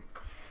the thing.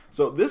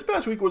 So, this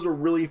past week was a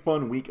really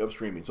fun week of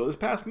streaming. So, this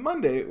past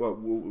Monday, what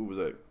was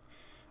it?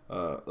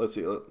 Let's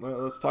see.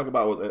 Let's talk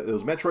about it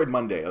was Metroid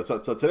Monday. So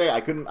today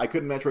I couldn't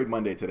Metroid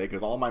Monday today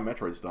because all my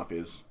Metroid stuff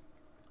is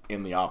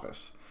in the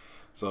office.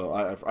 So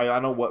I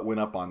know what went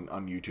up on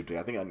YouTube today.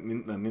 I think a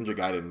Ninja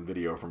Gaiden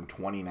video from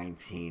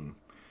 2019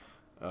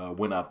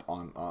 went up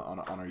on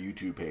our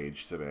YouTube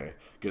page today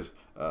because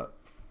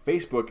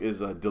Facebook is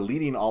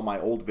deleting all my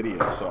old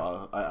videos.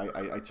 So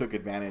I took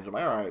advantage. I'm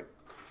like, all right.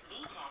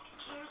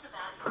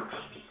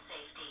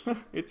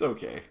 It's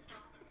okay.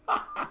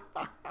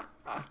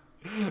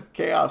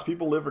 Chaos.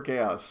 People live for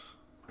chaos.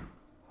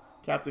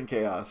 Captain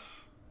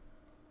Chaos.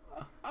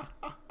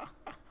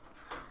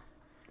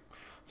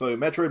 So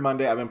Metroid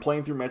Monday, I've been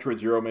playing through Metroid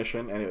Zero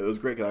Mission, and it was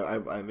great.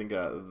 I think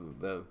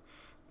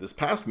this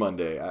past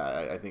Monday,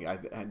 I think I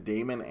had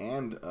Damon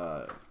and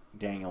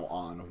Daniel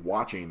on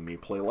watching me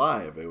play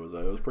live. It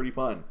was pretty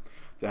fun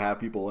to have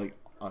people like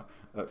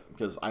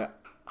because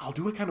I'll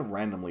do it kind of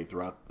randomly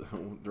throughout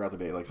the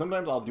day. Like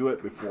sometimes I'll do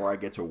it before I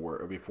get to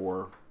work or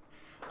before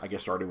I get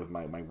started with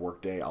my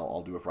work day.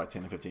 I'll do it for like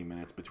 10 to 15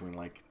 minutes between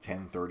like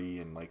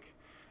 10:30 and like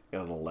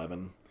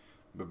 11,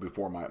 but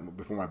before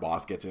my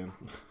boss gets in.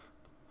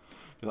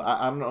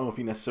 I don't know if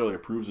he necessarily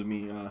approves of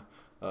me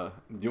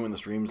doing the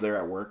streams there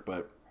at work,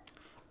 but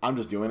I'm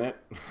just doing it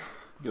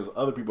because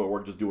other people at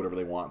work just do whatever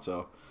they want.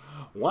 So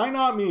why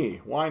not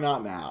me? Why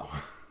not now?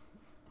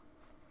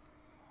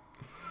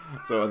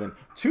 So and then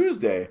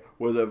Tuesday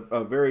was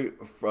a very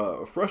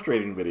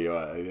frustrating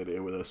video.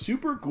 It was a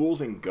Super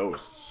Ghouls and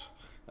Ghosts.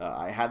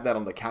 I had that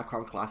on the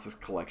Capcom Classics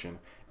collection,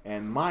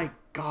 and my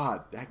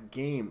God, that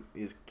game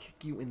is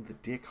kick you in the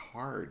dick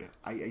hard.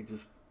 I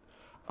just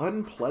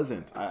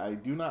unpleasant. I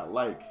do not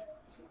like.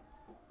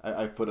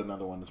 I put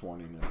another one this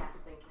morning.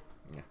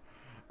 Yeah.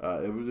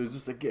 It was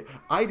just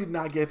I did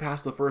not get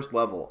past the first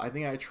level. I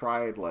think I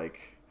tried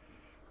like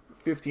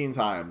 15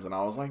 times, and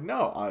I was like,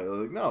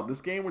 no,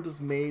 this game was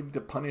just made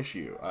to punish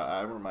you.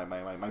 I remember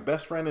my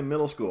best friend in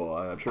middle school.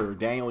 I'm sure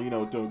Daniel,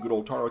 doing good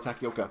old Taro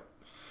Tapioca.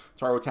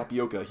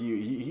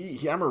 He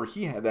I remember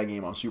he had that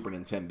game on Super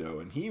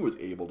Nintendo, and he was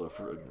able to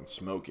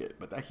smoke it.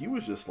 But he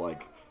was just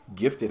like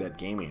gifted at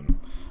gaming.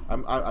 I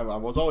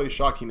was always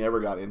shocked he never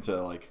got into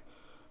like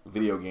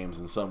video games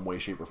in some way,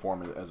 shape, or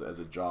form as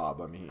a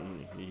job. I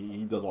mean,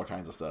 he does all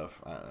kinds of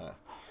stuff. I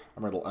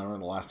remember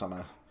the last time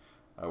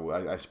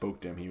I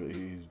spoke to him.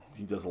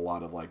 He does a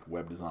lot of like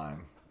web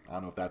design. I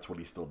don't know if that's what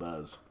he still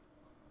does,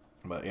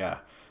 but yeah,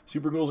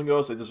 Super Ghouls and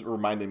Ghosts. It just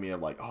reminded me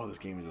of like, oh, this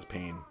game is just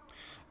pain.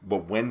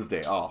 But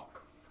Wednesday,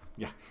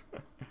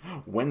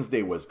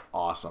 Wednesday was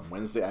awesome.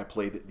 Wednesday I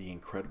played the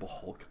Incredible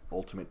Hulk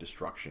Ultimate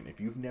Destruction.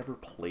 If you've never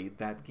played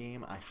that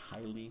game, I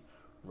highly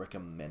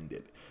recommend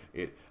it.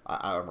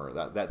 I remember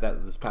that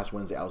this past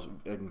Wednesday I was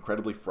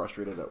incredibly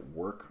frustrated at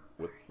work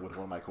with one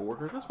of my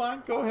coworkers. That's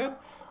fine. Go ahead.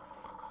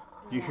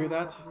 Do you hear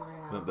that?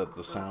 That's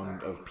the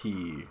sound of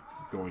pee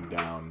going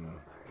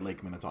down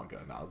Lake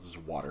Minnetonka. Now this is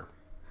water.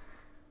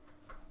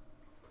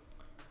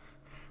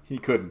 He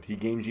couldn't. He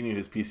game genied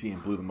his PC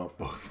and blew them up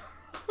both.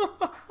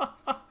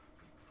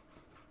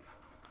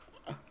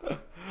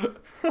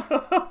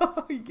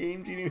 He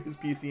game genied his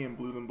PC and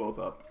blew them both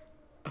up.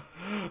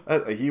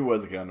 He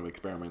was a kind of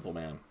experimental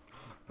man.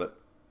 But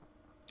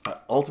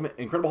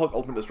Incredible Hulk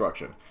Ultimate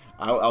Destruction.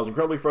 I was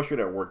incredibly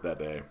frustrated at work that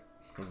day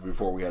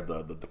before we had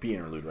the pee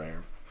interlude right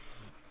here.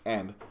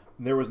 And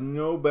there was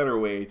no better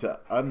way to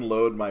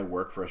unload my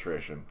work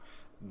frustration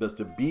than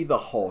to be the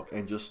Hulk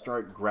and just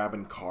start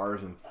grabbing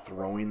cars and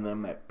throwing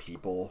them at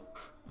people.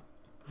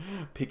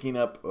 picking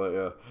up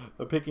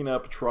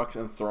trucks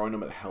and throwing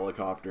them at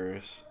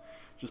helicopters.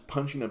 Just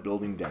punching a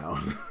building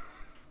down.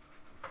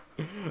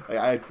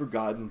 I had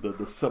forgotten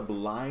the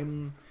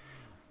sublime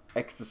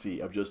ecstasy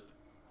of just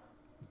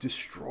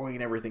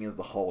destroying everything as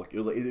the Hulk. It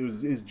was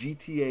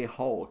GTA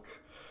Hulk.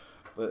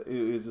 But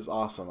it was just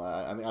awesome.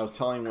 I was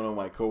telling one of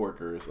my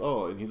coworkers,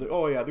 and he's like,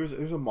 oh yeah, there's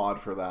a mod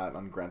for that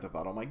on Grand Theft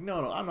Auto. I'm like,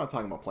 no, I'm not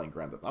talking about playing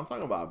Grand Theft. I'm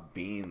talking about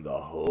being the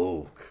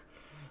Hulk.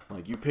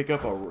 Like you pick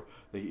up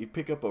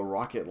a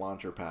rocket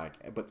launcher pack,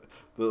 but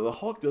the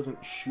Hulk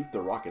doesn't shoot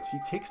the rockets. He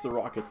takes the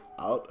rockets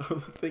out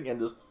of the thing and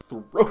just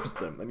throws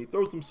them, and he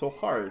throws them so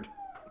hard.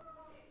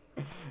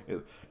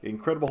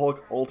 Incredible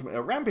Hulk Ultimate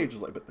Rampage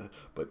is like,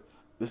 but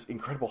this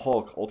Incredible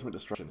Hulk Ultimate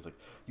Destruction is like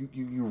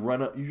you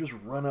run up, you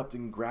just run up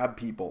and grab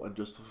people and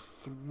just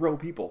throw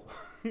people.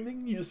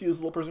 You just see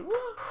this little person.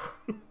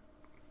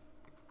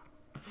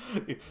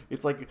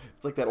 It's like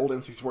that old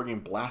N64 game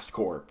Blast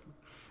Corp.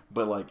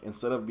 But like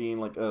instead of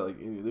being like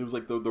it was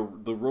like the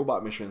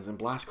robot missions in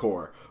Blast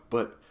Corps,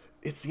 but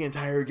it's the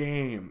entire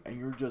game, and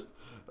you're just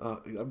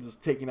I'm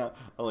just taking out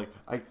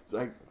I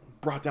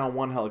brought down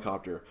one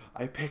helicopter,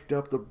 I picked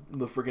up the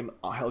friggin'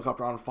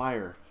 helicopter on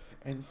fire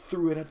and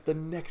threw it at the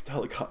next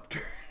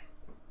helicopter.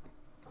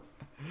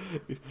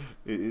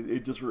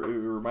 It just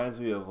reminds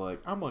me of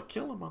like, I'm gonna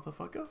kill a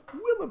motherfucker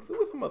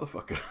with a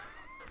motherfucker.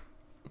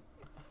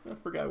 I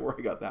forgot where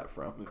I got that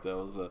from. If that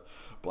was a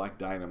Black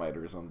Dynamite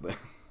or something.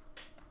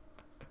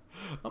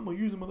 I'm gonna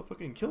use a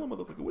motherfucker and kill a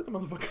motherfucker with a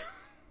motherfucker.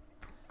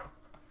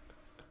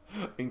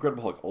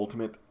 Incredible Hulk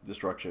Ultimate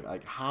Destruction.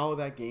 Like how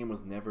that game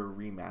was never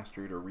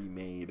remastered or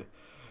remade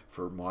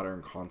for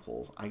modern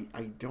consoles.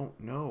 I don't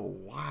know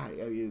why.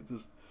 I mean, it's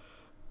just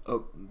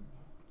an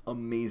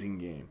amazing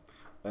game.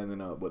 And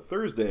then but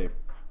Thursday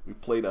we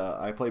played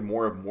I played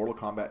more of Mortal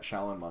Kombat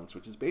Shaolin Monks,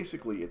 which is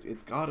basically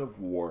it's God of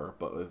War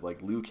but with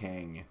like Liu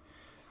Kang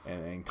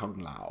and Kung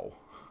Lao.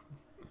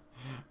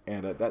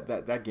 And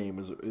that game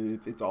is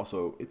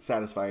it's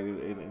satisfying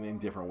in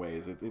different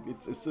ways.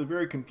 It's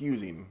very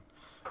confusing.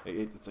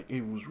 It's like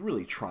it was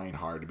really trying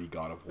hard to be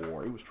God of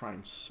War. It was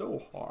trying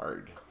so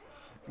hard,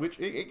 which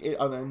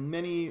on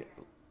many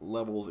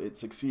levels it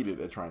succeeded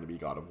at trying to be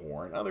God of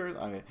War. And others,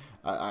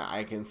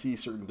 I can see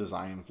certain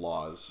design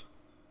flaws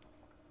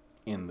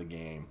in the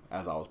game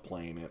as I was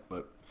playing it,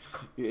 but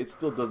it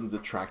still doesn't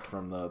detract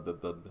from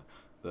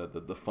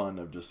the fun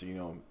of just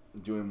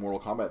doing Mortal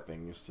Kombat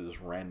things to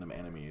just random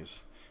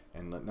enemies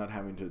and not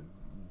having to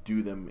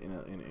do them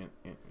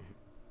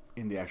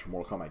in the actual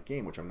Mortal Kombat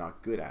game, which I'm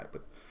not good at,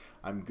 but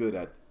I'm good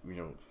at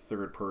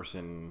third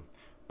person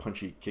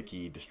punchy,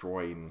 kicky,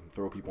 destroy and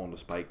throw people into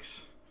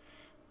spikes.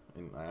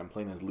 And I'm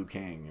playing as Liu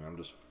Kang, and I'm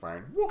just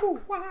firing woohoo,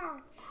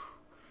 wow,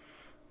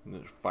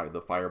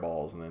 the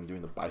fireballs, and then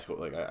doing the bicycle.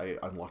 Like I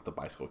unlocked the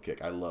bicycle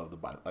kick. I love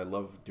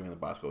doing the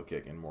bicycle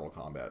kick in Mortal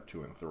Kombat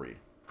 2 and 3.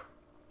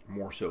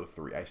 More so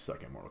 3. I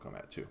suck at Mortal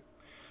Kombat 2.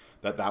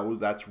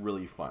 That's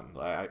really fun.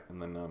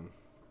 And then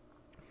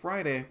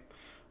Friday,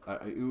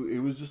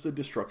 It was just a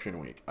destruction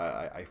week.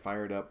 I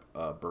fired up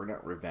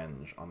Burnout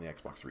Revenge on the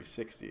Xbox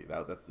 360.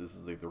 This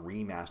is like the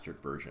remastered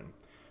version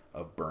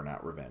of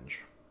Burnout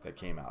Revenge that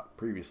came out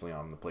previously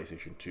on the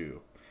PlayStation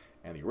 2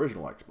 and the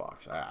original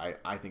Xbox.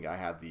 I think I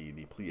had the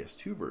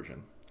PS2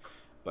 version,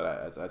 but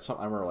I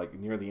remember like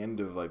near the end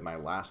of like my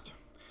last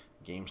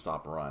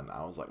GameStop run,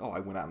 I was like, oh, I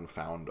went out and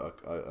found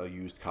a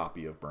used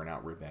copy of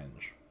Burnout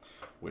Revenge,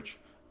 which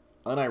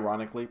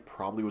unironically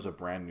probably was a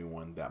brand new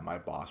one that my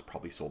boss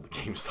probably sold to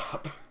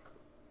GameStop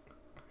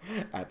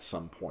at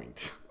some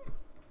point.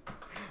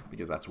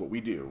 Because that's what we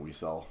do. We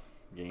sell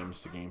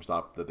games to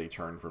GameStop that they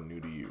turn from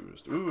new to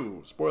used.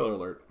 Ooh, spoiler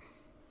alert.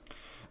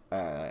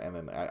 And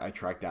then I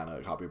tracked down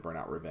a copy of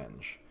Burnout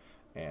Revenge.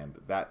 And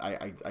that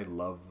I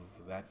love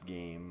that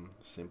game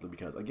simply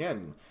because,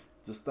 again,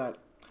 just that...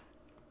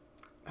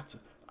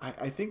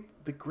 I think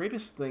the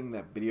greatest thing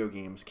that video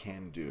games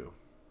can do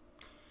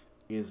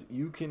is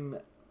you can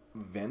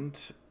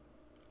vent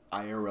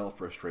IRL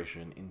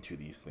frustration into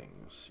these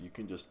things. You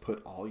can just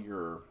put all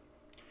your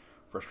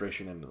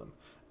frustration into them.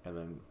 And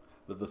then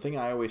the thing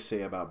I always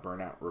say about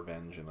Burnout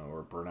Revenge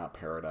or Burnout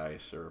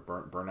Paradise or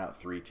Burnout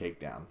 3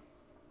 Takedown,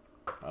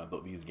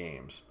 these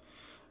games,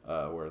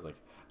 where it's like,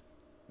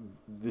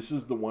 this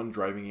is the one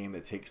driving game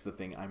that takes the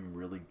thing I'm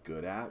really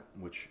good at,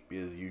 which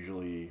is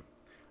usually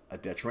a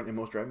detriment in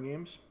most driving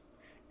games,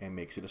 and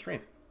makes it a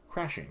strength.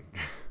 Crashing.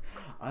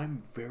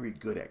 I'm very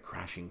good at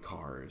crashing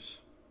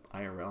cars,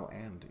 IRL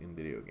and in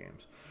video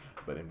games.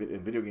 But in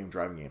video game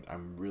driving games,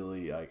 I'm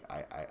really, like,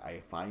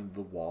 I find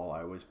the wall,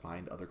 I always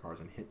find other cars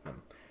and hit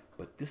them.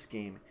 But this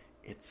game,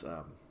 it's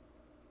a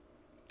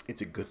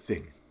good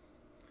thing.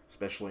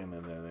 Especially in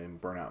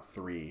Burnout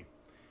 3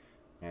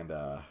 and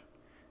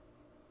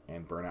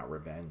Burnout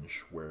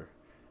Revenge, where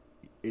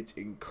it's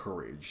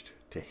encouraged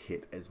to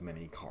hit as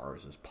many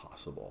cars as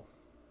possible.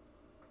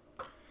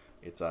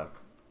 It's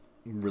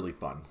really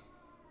fun.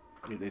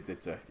 It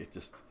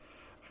just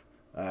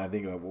I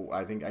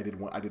think I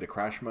did a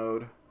crash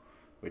mode,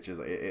 which is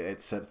it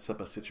sets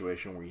up a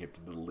situation where you have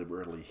to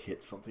deliberately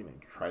hit something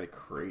and try to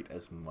create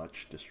as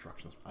much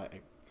destruction as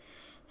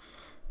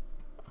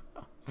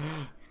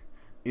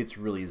it's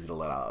really easy to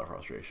let out of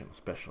frustration,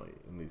 especially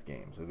in these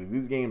games.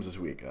 These games this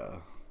week,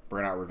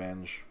 Burnout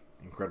Revenge,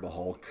 Incredible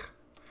Hulk,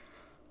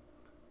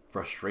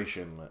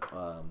 frustration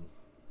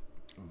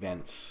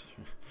vents.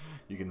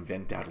 You can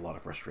vent out a lot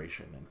of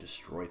frustration and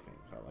destroy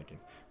things. Like in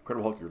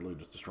Incredible Hulk, you're literally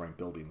just destroying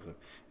buildings, and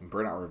in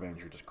Burnout Revenge,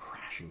 you're just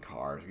crashing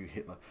cars. You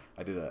hit.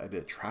 I did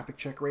a traffic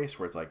check race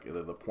where it's like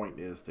the point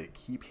is to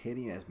keep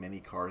hitting as many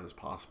cars as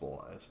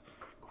possible as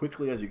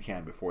quickly as you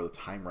can before the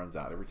time runs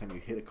out. Every time you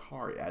hit a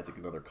car, it adds like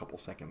another couple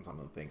seconds on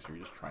the thing, so you're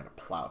just trying to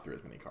plow through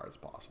as many cars as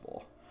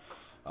possible.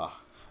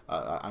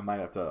 I might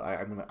have to.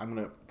 I'm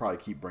gonna probably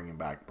keep bringing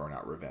back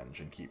Burnout Revenge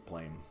and keep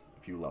playing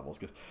a few levels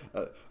because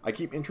I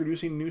keep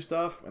introducing new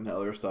stuff and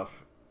other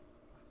stuff.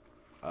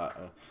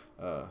 I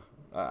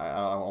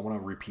want to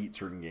repeat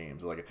certain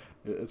games. Like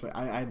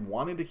I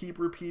wanted to keep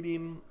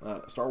repeating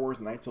Star Wars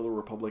Knights of the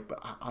Republic, but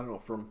I don't know,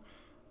 from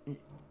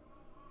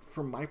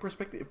my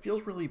perspective, it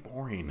feels really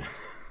boring.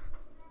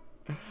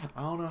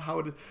 I don't know how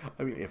it is.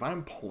 I mean, if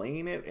I'm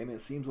playing it and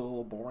it seems a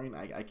little boring,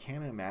 I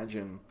can't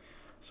imagine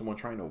someone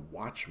trying to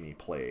watch me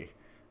play.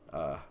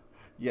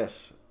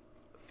 Yes,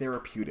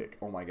 therapeutic.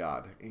 Oh my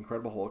god.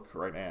 Incredible Hulk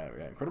right now.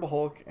 Incredible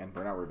Hulk and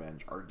Burnout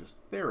Revenge are just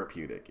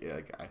therapeutic.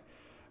 Like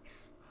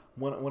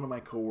one of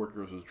my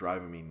coworkers was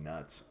driving me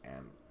nuts,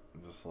 and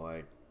just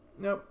like,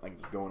 nope, I can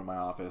just go into my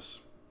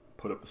office,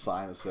 put up the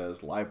sign that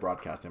says live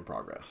broadcast in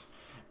progress,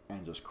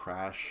 and just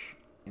crash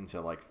into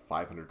like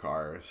 500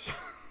 cars.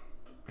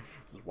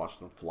 Just watch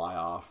them fly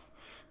off.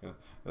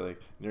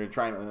 Like you're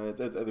trying.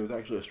 There's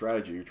actually a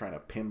strategy. You're trying to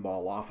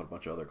pinball off a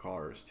bunch of other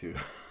cars too.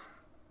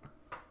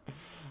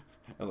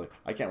 And like,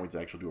 I can't wait to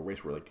actually do a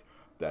race where like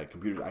that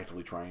computer's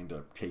actually trying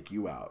to take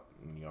you out,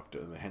 and you have to.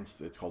 And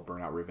hence, it's called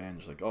Burnout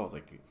Revenge. Like, oh, it's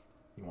like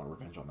you want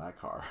revenge on that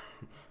car.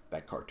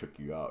 That car took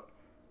you out.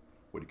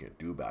 What are you gonna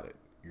do about it?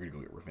 You're gonna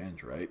go get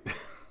revenge, right?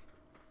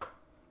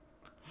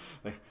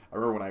 Like, I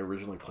remember when I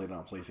originally played it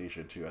on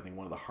PlayStation 2, I think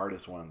one of the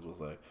hardest ones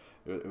was like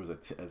it was a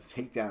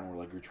takedown where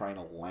like you're trying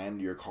to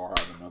land your car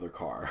on another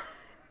car.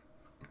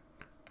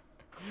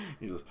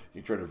 You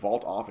try to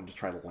vault off and just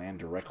try to land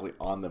directly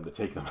on them to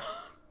take them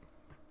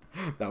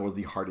out. That was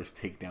the hardest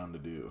takedown to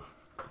do.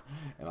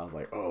 And I was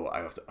like, oh, I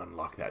have to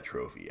unlock that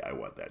trophy. I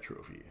want that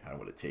trophy. I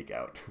want to take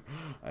out.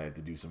 I had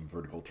to do some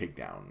vertical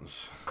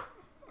takedowns.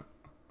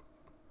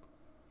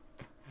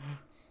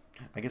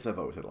 I guess I've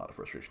always had a lot of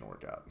frustration to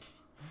work out.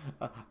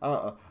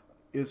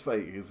 It's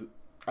funny because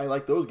I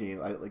like those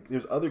games.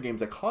 There's other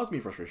games that cause me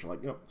frustration, like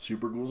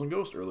Super Ghouls and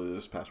Ghosts earlier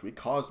this past week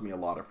caused me a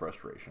lot of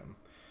frustration,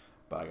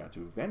 but I got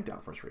to vent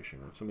out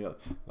frustration with some of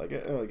the like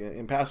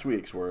in past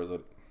weeks. Whereas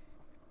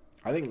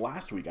I think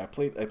last week I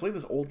played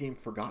this old game,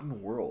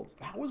 Forgotten Worlds.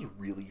 That was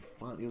really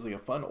fun. It was like a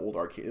fun old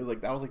arcade. It was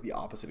like that was like the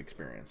opposite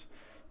experience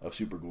of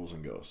Super Ghouls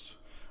and Ghosts,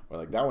 where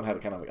like that one had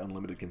kind of like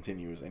unlimited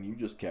continues, and you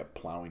just kept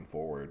plowing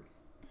forward.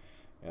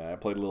 And I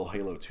played a little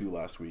Halo 2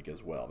 last week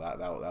as well. That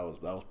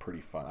was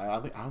pretty fun. I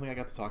don't think I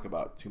got to talk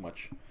about too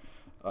much.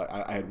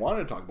 I had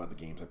wanted to talk about the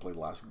games I played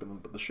last week,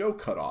 but the show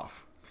cut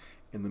off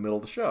in the middle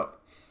of the show.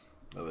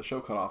 The show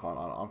cut off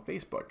on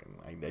Facebook, and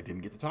I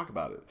didn't get to talk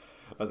about it.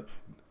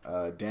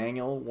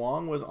 Daniel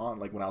Wong was on,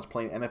 like, when I was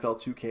playing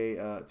NFL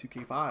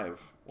 2K5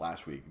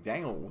 last week.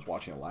 Daniel was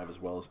watching it live, as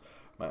well as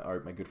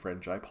my good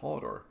friend Jai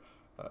Polidor.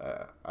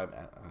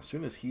 As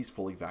soon as he's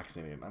fully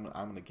vaccinated, I'm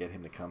going to get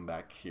him to come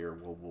back here.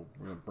 We're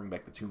going to bring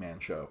back the two-man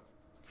show,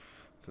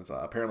 since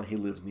apparently he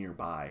lives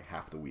nearby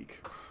half the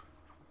week.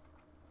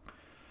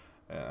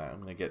 I'm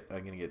gonna get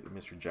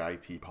Mr. Jai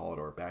T.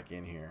 Polidor back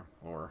in here,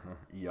 or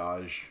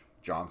Iaj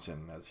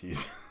Johnson, as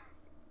he's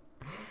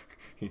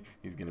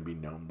he's gonna be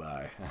known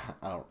by.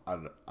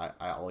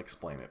 I'll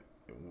explain it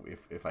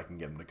if I can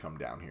get him to come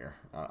down here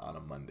on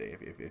a Monday.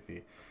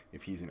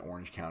 If he's in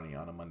Orange County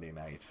on a Monday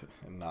night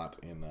and not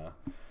in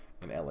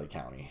LA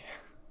County.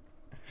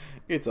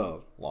 It's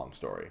a long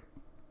story.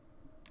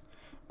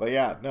 But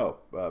yeah, no.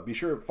 Be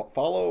sure to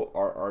follow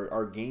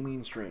our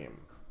gaming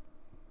stream.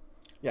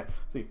 Yeah,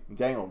 see,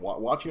 Daniel,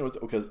 watching it,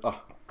 because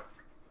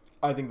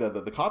I think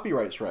that the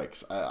copyright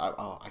strikes,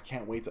 I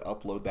can't wait to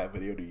upload that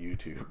video to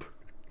YouTube.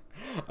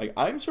 Like,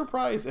 I'm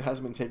surprised it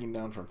hasn't been taken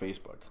down from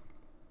Facebook.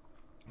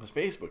 Because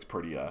Facebook's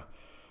pretty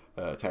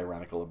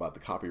tyrannical about the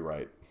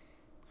copyright.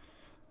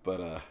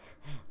 But,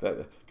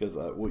 because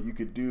what you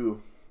could do,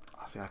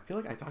 see, I feel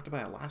like I talked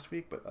about it last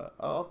week, but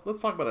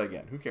let's talk about it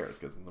again. Who cares?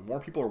 Because the more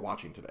people are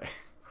watching today.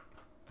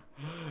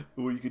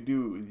 What you could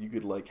do is you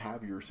could, like,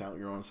 have your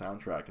own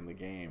soundtrack in the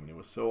game, and it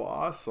was so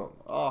awesome.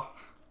 Oh,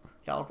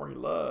 California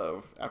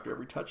Love after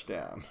every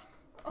touchdown.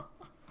 I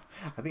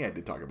think I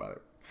did talk about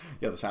it.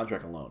 Yeah, the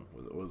soundtrack alone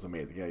was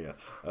amazing. Yeah.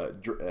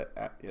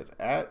 It's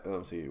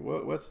let's see,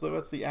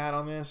 what's the ad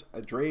on this?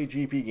 Dre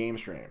GP Game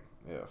Stream.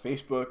 Yeah,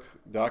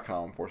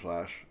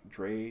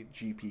 Facebook.com/Dre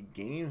GP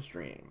Game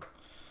Stream.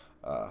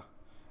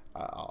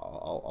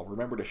 I'll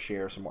remember to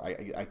share some more.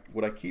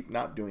 What I keep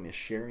not doing is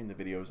sharing the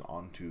videos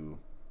onto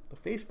the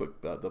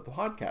Facebook, the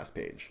podcast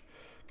page,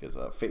 because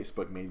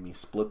Facebook made me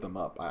split them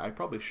up. I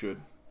probably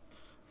should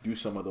do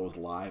some of those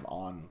live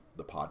on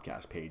the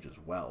podcast page as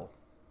well,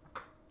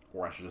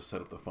 or I should just set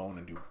up the phone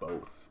and do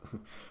both.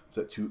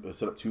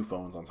 set up two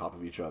phones on top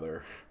of each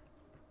other,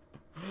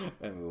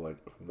 and like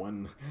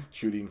one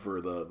shooting for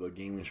the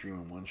gaming stream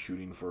and one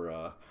shooting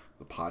for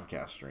the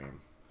podcast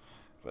stream.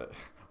 But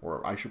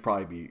or I should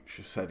probably be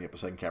setting up a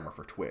second camera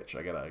for Twitch.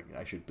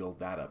 I should build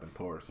that up and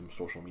pour some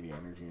social media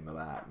energy into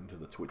that, into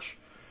the Twitch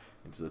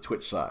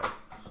side.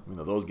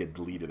 Those get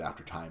deleted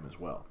after time as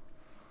well.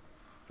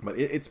 But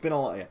it's been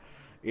a lot.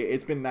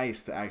 It's been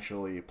nice to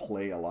actually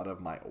play a lot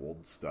of my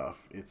old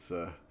stuff. It's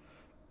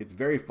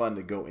very fun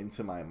to go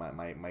into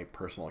my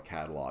personal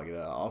catalog.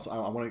 Also,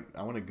 I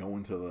want to go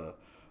into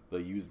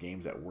the used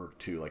games at work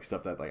too, like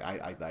stuff that like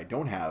I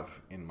don't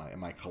have in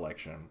my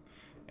collection.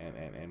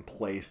 And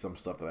play some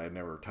stuff that I've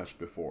never touched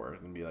before,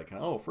 and be like,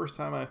 oh, first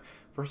time I've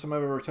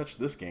ever touched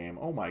this game.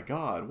 Oh my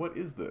God, what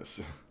is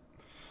this?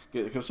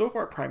 Because so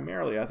far,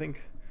 primarily, I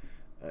think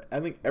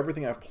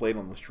everything I've played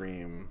on the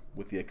stream,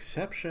 with the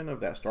exception of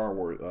that Star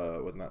Wars,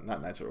 not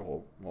Knights of the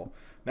Republic. Well,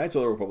 Knights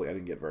of the Republic, I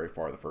didn't get very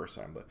far the first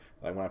time, but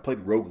like when I played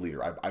Rogue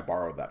Leader, I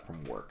borrowed that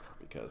from work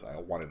because I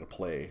wanted to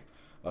play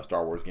a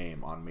Star Wars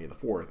game on May the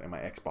 4th, and my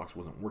Xbox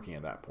wasn't working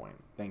at that point.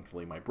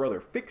 Thankfully, my brother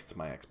fixed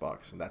my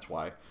Xbox, and that's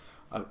why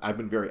I've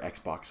been very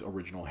Xbox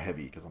original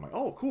heavy, because I'm like,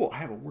 oh, cool, I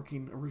have a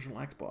working original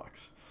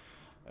Xbox.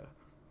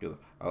 Because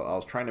I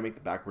was trying to make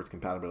the backwards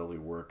compatibility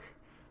work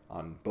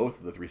on both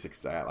of the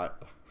 360.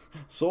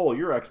 Soul,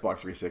 your Xbox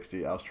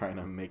 360, I was trying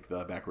to make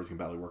the backwards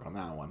compatibility work on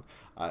that one.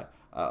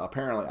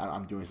 Apparently,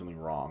 I'm doing something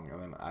wrong. And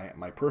then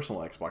my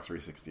personal Xbox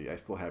 360, I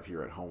still have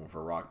here at home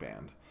for Rock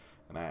Band.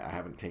 And I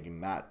haven't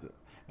taken that.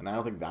 And I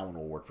don't think that one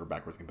will work for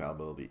backwards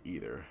compatibility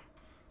either.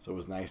 So it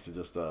was nice to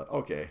just,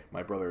 okay,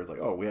 my brother was like,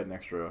 oh, we had an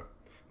extra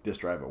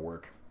disk drive at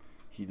work.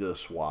 He did a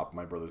swap.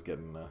 My brother's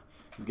getting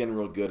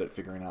real good at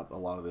figuring out a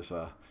lot of this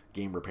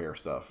game repair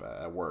stuff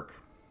at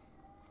work.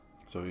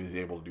 So he was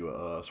able to do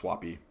a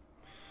swappy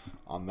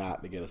on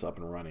that to get us up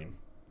and running.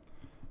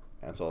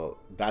 And so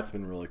that's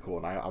been really cool.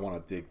 And I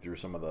want to dig through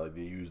some of the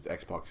used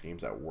Xbox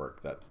games at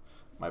work that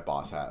my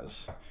boss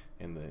has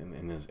in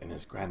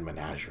his grand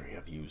menagerie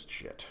of used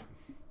shit.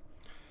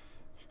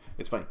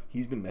 It's funny.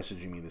 He's been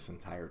messaging me this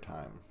entire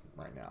time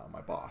right now,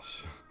 my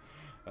boss.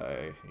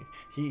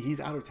 He's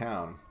out of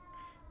town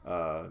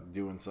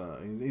doing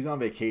some. He's on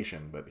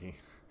vacation, but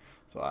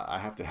so I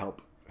have to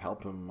help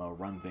him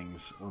run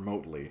things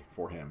remotely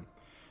for him.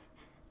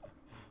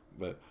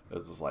 But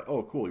it's just like,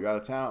 oh, cool, you're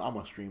out of town. I'm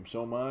gonna stream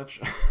so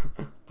much.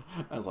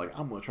 I was like,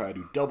 I'm gonna try to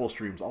do double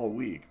streams all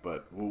week,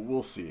 but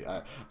we'll see.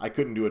 I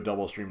couldn't do a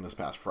double stream this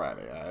past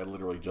Friday. I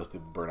literally just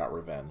did Burnout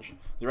Revenge.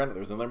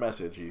 There's another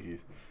message.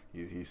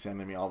 He's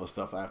sending me all the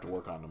stuff I have to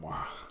work on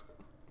tomorrow.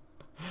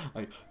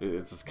 Like,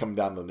 it's just coming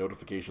down to the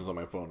notifications on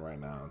my phone right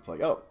now. It's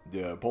like, oh,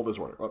 yeah, pull this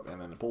order,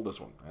 and then pull this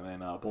one, and then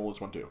pull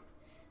this one too.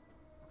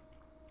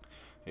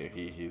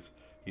 He's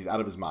out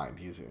of his mind.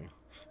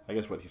 I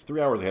guess what he's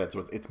 3 hours ahead,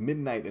 so it's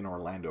midnight in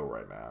Orlando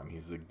right now, and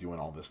he's like doing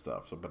all this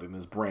stuff. So, but in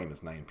his brain,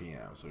 it's 9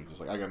 p.m. So he's just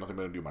like, I got nothing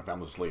better to do. My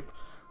family's asleep.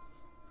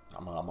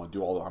 I'm gonna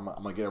do all. I'm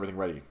gonna get everything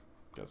ready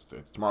because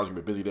tomorrow's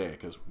gonna be a busy day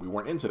because we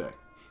weren't in today.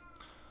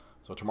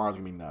 So tomorrow's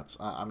gonna be nuts.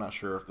 I'm not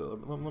sure if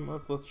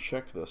let's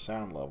check the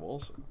sound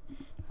levels.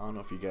 I don't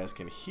know if you guys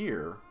can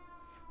hear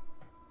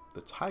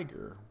the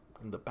tiger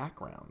in the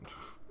background.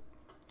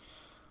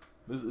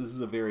 This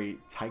is a very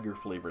tiger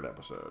flavored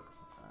episode,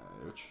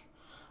 which.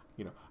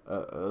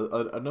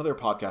 Another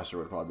podcaster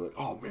would probably be like,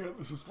 "Oh man,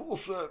 this is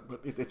bullshit," but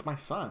it's my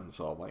son,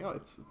 so I'm like, "Oh,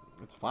 it's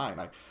fine.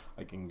 I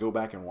can go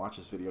back and watch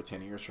this video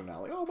 10 years from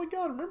now. Like, oh my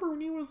god, remember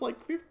when he was like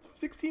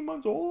 16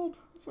 months old?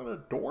 Isn't that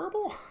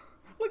adorable?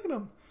 Look at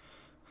him.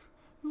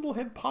 His little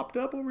head popped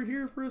up over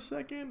here for a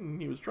second,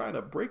 and he was trying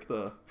to break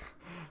the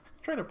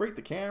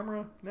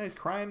camera. Now he's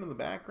crying in the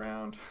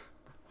background.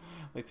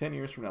 Like 10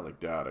 years from now, like,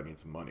 Dad, I need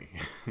some money.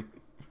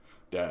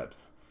 Dad.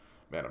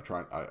 Man, I'm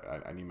trying.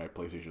 I need my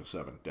PlayStation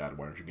 7. Dad,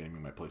 why aren't you getting me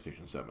my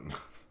PlayStation 7?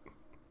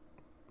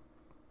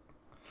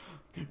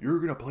 You're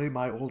gonna play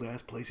my old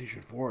ass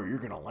PlayStation 4. You're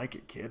gonna like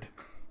it, kid.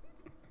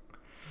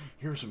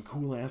 Here's some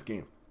cool ass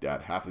game.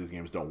 Dad, half of these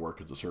games don't work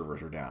because the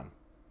servers are down.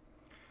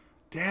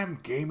 Damn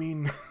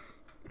gaming.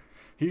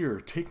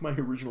 Here, take my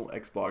original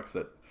Xbox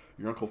that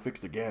your uncle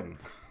fixed again.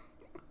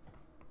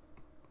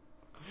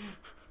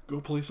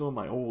 Go play some of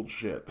my old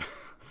shit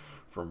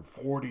from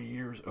 30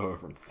 years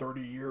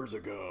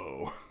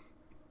ago.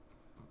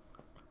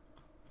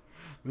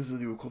 This is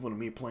the equivalent of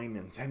me playing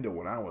Nintendo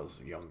when I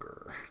was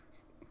younger.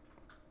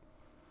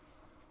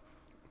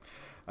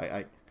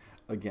 I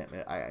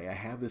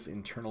have this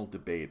internal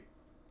debate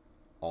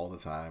all the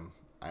time.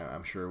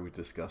 I'm sure we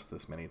discussed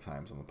this many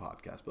times on the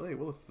podcast. But hey,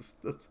 well,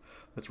 let's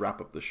wrap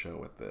up the show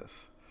with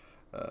this.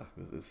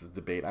 This is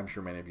debate. I'm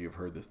sure many of you have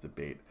heard this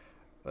debate.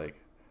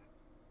 Like,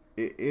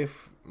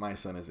 if my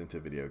son is into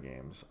video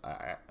games,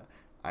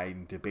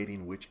 I'm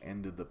debating which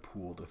end of the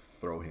pool to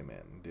throw him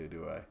in.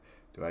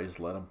 Do I just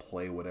let him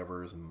play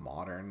whatever is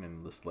modern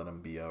and just let him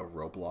be a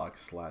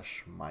Roblox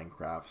 /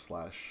 Minecraft /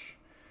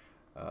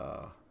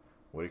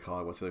 what do you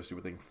call it? What's the other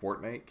stupid thing?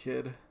 Fortnite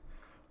kid?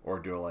 Or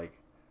do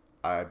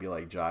I'd be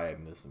like Jai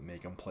and just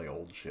make him play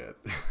old shit.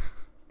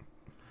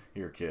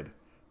 Here, kid.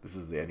 This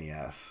is the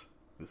NES.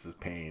 This is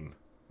pain.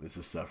 This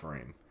is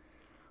suffering.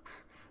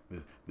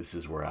 This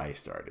is where I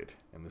started,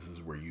 and this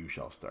is where you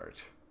shall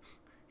start.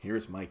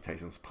 Here's Mike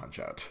Tyson's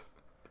Punch-Out.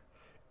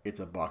 It's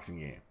a boxing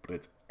game, but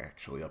it's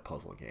actually a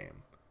puzzle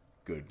game.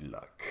 Good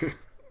luck.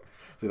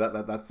 See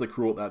that's the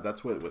cruel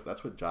that's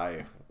what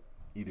Jai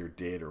either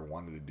did or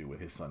wanted to do with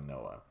his son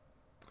Noah.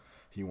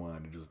 He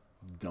wanted to just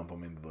dump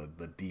him into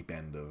the deep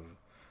end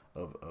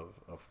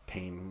of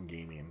pain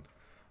gaming.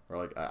 Or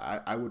like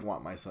I would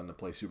want my son to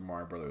play Super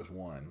Mario Brothers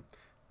 1.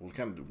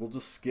 We'll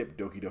just skip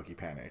Doki Doki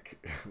Panic.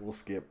 We'll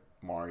skip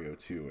Mario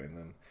 2, and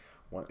then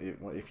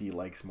if he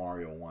likes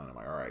Mario 1, I'm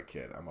like, all right,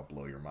 kid, I'm gonna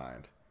blow your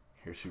mind.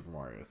 Here's Super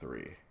Mario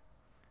 3.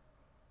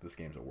 This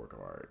game's a work of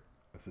art.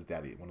 This is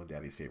one of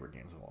Daddy's favorite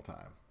games of all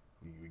time.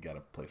 You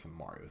gotta play some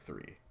Mario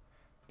 3.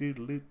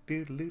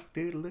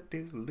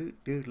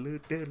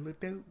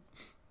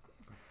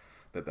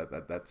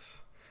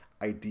 That's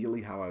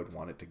ideally how I would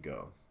want it to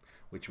go,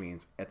 which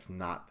means it's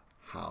not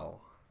how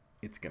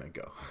it's gonna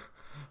go.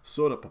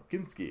 Soda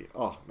Popkinski.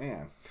 Oh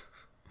man,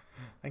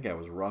 that guy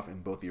was rough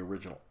in both the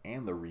original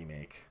and the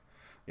remake.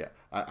 Yeah,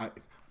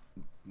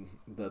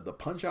 the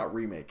Punch-Out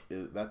remake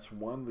that's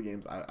one of the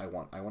games I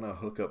want. I want to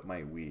hook up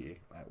my Wii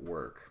at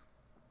work.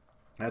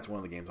 That's one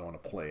of the games I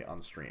want to play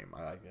on stream.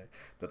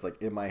 That's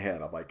like in my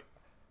head. I'm like,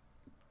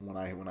 when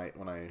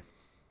I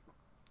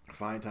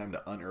find time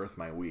to unearth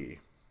my Wii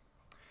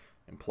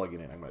and plug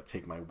it in, I'm gonna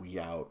take my Wii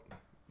out.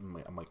 I'm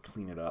gonna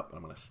clean it up and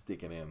I'm gonna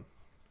stick it in.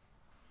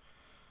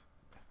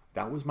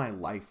 That was my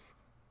life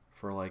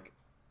for like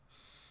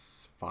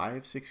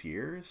 5-6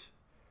 years.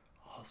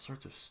 All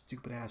sorts of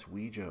stupid ass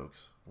Wii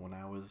jokes when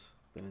I was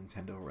the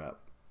Nintendo rep.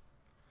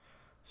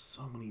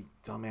 So many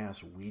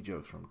dumbass Wii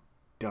jokes from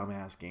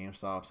dumbass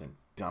GameStops and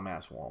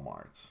dumbass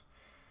Walmarts.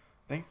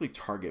 Thankfully,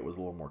 Target was a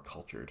little more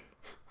cultured.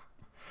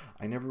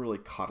 I never really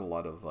caught a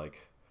lot of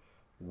like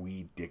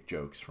Wii dick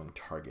jokes from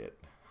Target.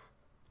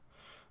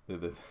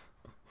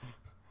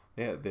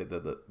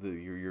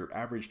 Your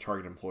average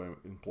Target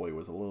employee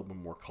was a little bit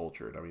more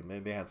cultured. I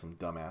mean, they had some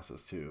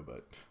dumbasses too,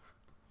 but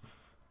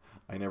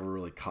I never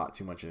really caught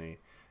too much any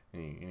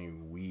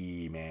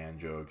Wii Man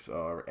jokes.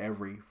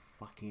 Every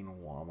fucking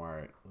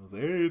Walmart was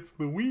like, hey, it's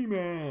the Wii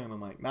Man.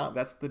 I'm like, nah,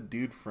 that's the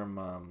dude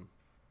from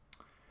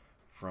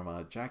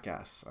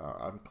Jackass.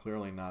 I'm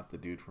clearly not the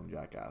dude from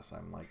Jackass.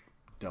 I'm like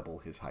double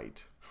his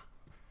height.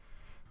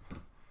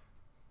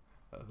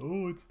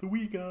 Oh, it's the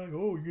Wii guy.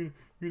 Oh, you're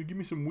gonna give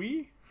me some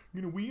Wii?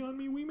 You're gonna Wii on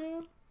me, Wii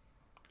Man?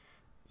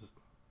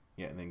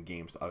 And then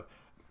games.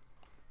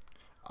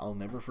 I'll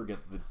never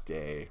forget the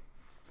day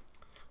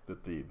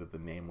that the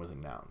name was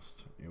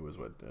announced. It was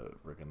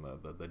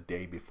the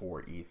day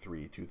before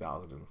E3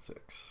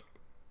 2006.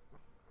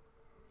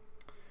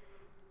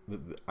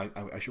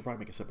 I should probably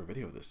make a separate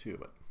video of this too,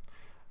 but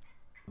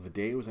the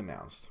day it was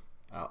announced,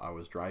 I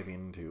was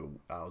driving to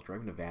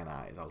Van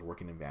Nuys. I was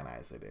working in Van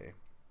Nuys that day,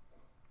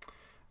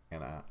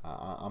 and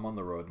I'm on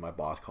the road. My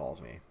boss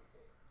calls me.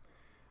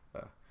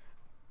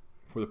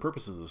 For the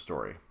purposes of the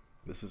story,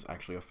 this is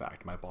actually a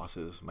fact.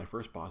 My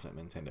first boss at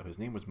Nintendo. His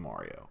name was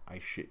Mario. I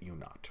shit you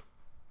not.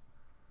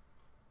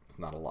 It's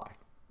not a lie.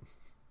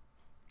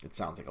 It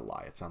sounds like a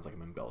lie. It sounds like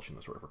I'm embellishing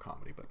the story for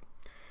comedy, but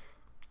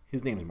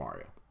his name is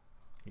Mario.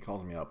 He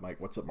calls me up, Mike.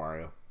 What's up,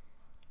 Mario?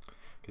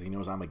 Because he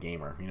knows I'm a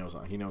gamer. He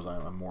knows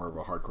I'm more of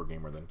a hardcore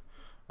gamer than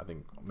I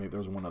think. Maybe there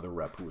was one other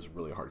rep who was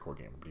really a hardcore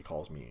gamer, but he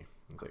calls me.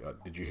 He's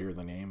like, "Did you hear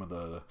the name of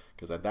the?"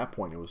 Because at that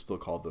point it was still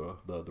called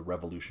the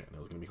Revolution. It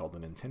was going to be called the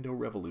Nintendo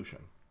Revolution.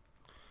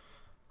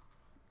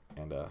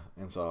 And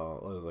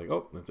so I was like,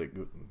 oh, it's like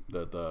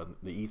the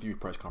E3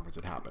 press conference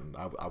had happened.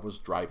 I was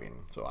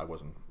driving, so I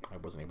wasn't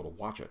able to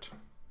watch it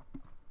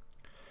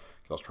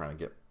because I was trying to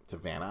get to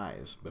Van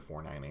Nuys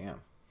before 9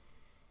 a.m.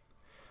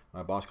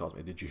 My boss calls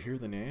me. Did you hear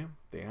the name?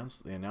 They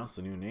announced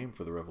the new name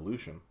for the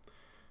Revolution.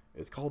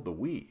 It's called the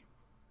Wii.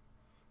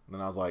 And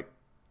then I was like,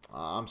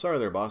 I'm sorry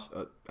there, boss.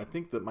 I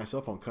think that my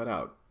cell phone cut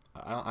out.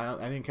 I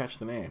didn't catch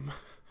the name.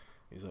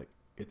 He's like,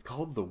 it's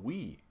called the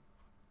Wii.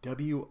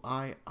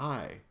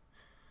 W-I-I.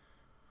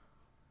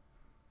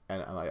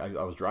 And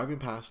I was driving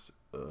past,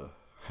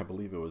 I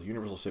believe it was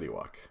Universal City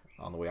Walk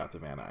on the way out to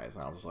Van Nuys.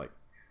 And I was like,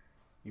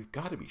 you've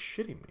got to be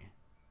shitting me.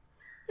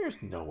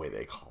 There's no way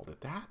they called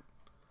it that.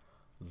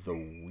 The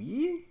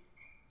Wii?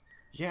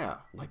 Yeah,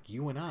 like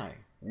you and I.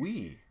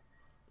 Wii.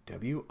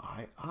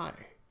 W-I-I.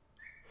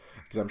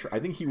 Because I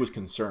think he was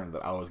concerned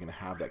that I was going to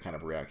have that kind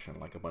of reaction,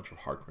 like a bunch of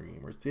hardcore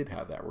gamers did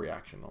have that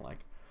reaction. Like,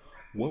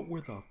 what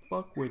the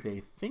fuck were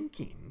they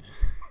thinking?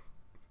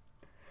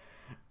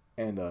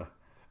 And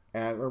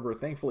I remember,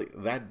 thankfully,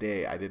 that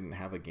day I didn't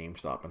have a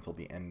GameStop until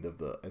the end of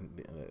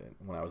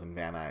when I was in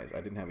Van Nuys.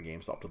 I didn't have a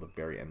GameStop till the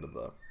very end of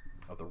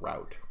the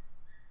route.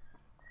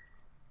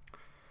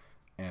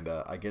 And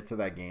I get to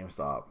that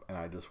GameStop, and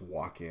I just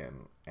walk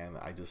in, and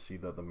I just see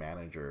that the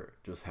manager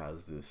just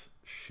has this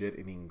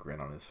shit-eating grin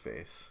on his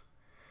face.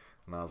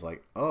 And I was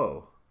like,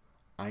 oh,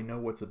 I know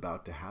what's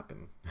about to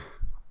happen.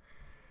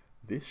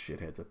 This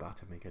shithead's about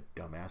to make a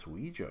dumbass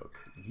Wii joke.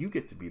 You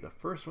get to be the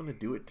first one to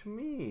do it to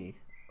me.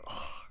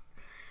 Oh.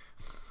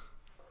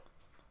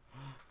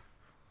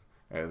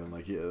 And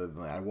then,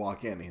 I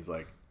walk in, and he's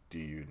like, do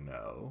you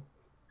know?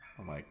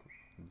 I'm like,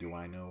 do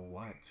I know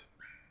what?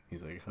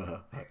 He's like,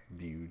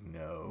 do you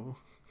know?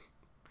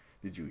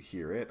 Did you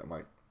hear it? I'm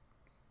like,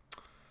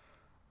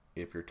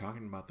 if you're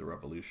talking about the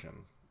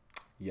Revolution,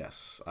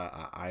 yes,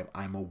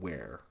 I'm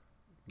aware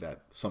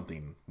that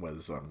something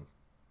was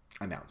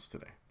announced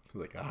today.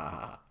 He's like,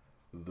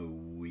 the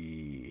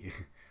Wii.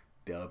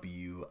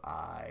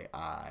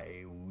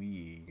 W-I-I,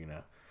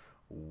 Wii,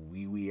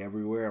 wee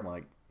everywhere. I'm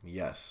like,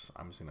 yes,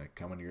 I'm just going to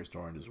come into your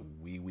store and just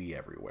wee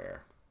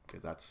everywhere.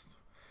 Because that's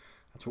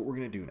what we're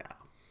going to do now.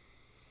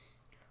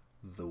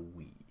 The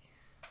Wii.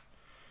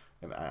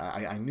 And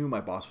I knew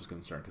my boss was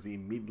concerned because he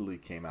immediately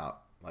came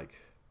out like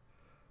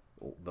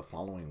the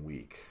following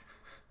week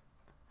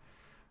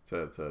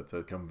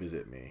to come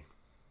visit me.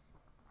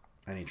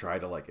 And he tried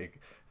to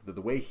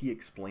the way he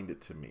explained it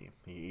to me.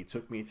 He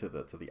took me to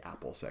the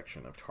Apple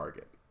section of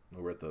Target.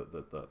 We were at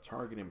the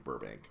Target in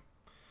Burbank.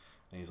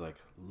 And he's like,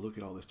 look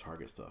at all this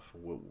Target stuff.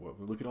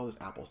 Look at all this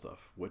Apple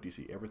stuff. What do you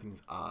see?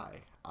 Everything's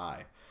I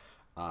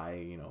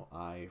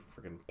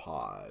freaking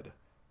Pod,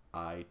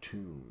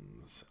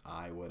 iTunes,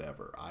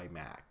 whatever,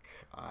 iMac,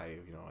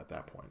 at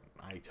that point,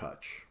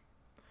 iTouch,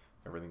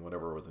 everything,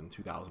 whatever was in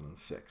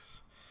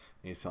 2006.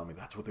 And he's telling me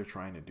that's what they're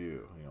trying to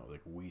do.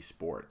 Like Wii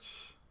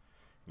Sports,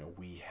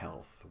 Wii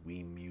Health,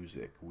 Wii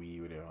Music,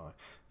 Wii,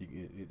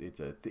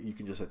 you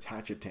can just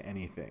attach it to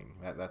anything.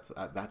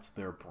 That's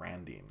their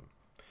branding.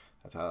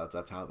 That's how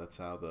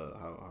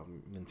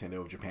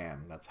Nintendo of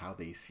Japan, that's how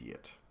they see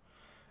it.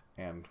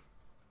 And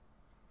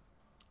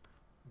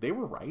they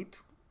were right.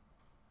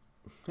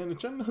 And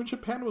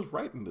Japan was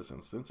right in this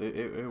instance.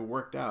 It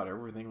worked out.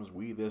 Everything was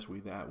Wii this,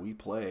 Wii that, Wii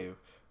Play,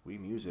 Wii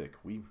Music,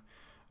 Wii.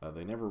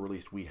 They never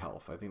released Wii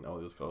Health. I think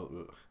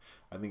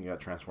it got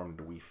transformed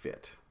into Wii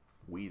Fit.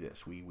 Wii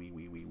this,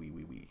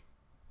 Wii.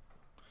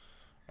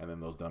 And then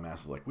those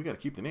dumbasses like, we got to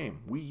keep the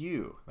name Wii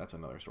U. That's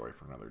another story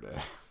for another day.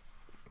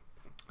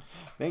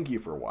 Thank you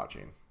for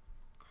watching.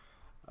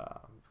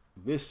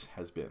 This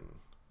has been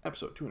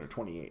episode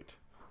 228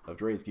 of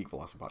Dre's Geek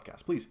Philosophy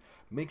Podcast. Please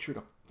make sure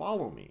to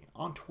follow me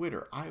on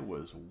Twitter. I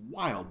was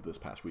wild this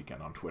past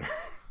weekend on Twitter.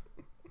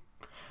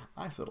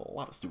 I said a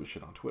lot of stupid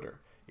shit on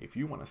Twitter. If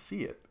you want to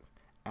see it,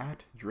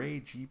 at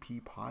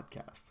DreGP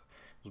Podcast.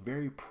 It's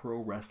very pro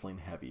wrestling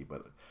heavy,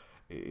 but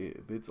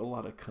it's a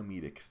lot of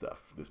comedic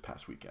stuff this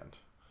past weekend.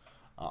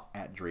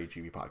 At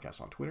DreGP Podcast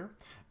on Twitter,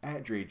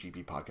 at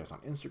DreGP Podcast on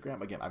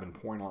Instagram. Again, I've been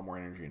pouring a lot more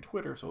energy in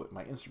Twitter, so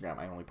my Instagram,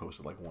 I only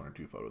posted like 1 or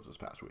 2 photos this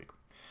past week.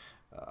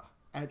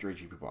 At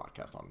DreGP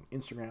Podcast on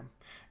Instagram,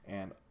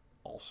 and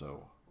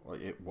also,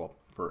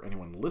 for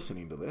anyone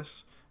listening to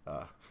this,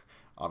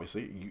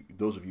 obviously,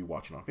 those of you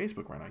watching on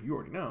Facebook right now, you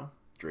already know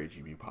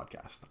DreGP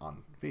Podcast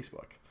on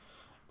Facebook.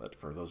 But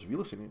for those of you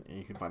listening,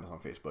 you can find us on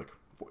Facebook,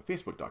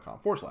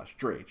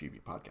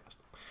 facebook.com/DreGB Podcast.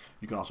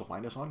 You can also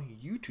find us on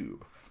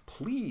YouTube.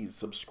 Please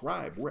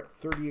subscribe. We're at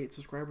 38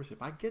 subscribers.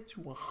 If I get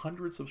to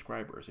 100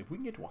 subscribers, if we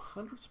can get to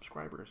 100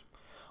 subscribers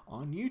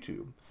on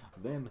YouTube,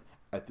 then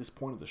at this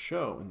point of the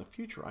show, in the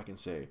future, I can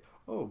say,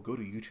 oh, go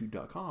to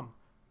youtube.com,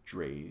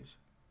 Dre's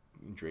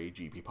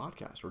GP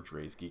Podcast, or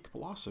Dre's Geek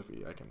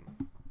Philosophy.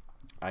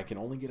 I can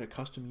only get a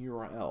custom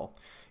URL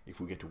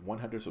if we get to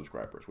 100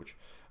 subscribers, which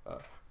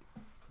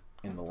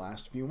in the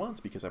last few months,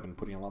 because I've been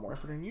putting a lot more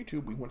effort on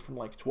YouTube, we went from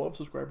like 12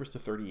 subscribers to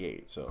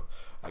 38. So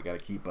I got to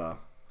keep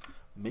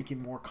making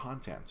more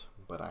content,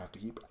 but I have to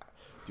keep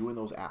doing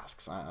those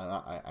asks.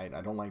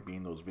 I don't like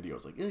being those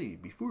videos like, hey,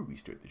 before we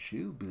start the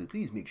show,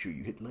 please make sure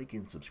you hit like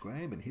and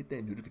subscribe and hit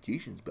that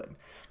notifications button,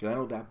 because I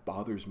know that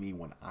bothers me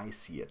when I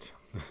see it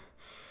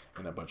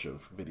in a bunch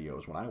of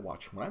videos. When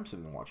I'm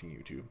sitting and watching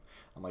YouTube,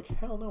 I'm like,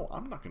 hell no,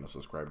 I'm not going to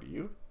subscribe to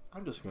you.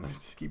 I'm just going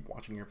to keep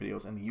watching your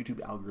videos, and the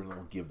YouTube algorithm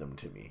will give them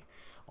to me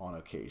on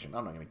occasion.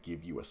 I'm not going to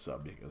give you a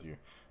sub because you're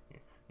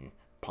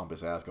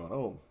pompous ass going,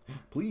 oh,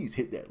 please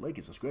hit that like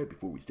and subscribe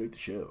before we start the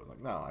show.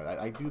 Like, no,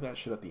 I do that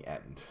shit at the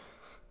end.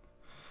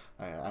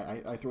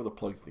 I throw the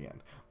plugs at the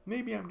end.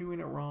 Maybe I'm doing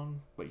it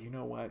wrong, but you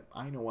know what?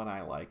 I know what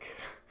I like,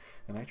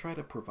 and I try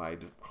to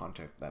provide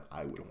content that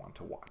I would want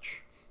to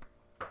watch.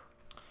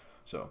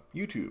 So,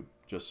 YouTube,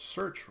 just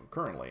search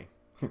currently.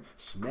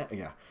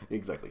 Yeah,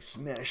 exactly.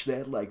 Smash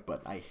that like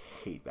button. I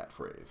hate that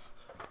phrase.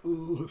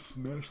 Oh,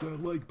 smash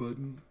that like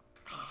button.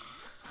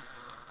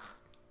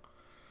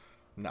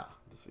 Nah,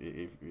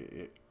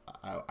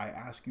 I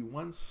ask you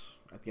once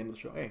at the end of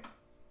the show, hey,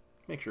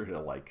 make sure to hit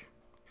a like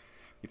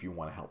if you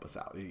want to help us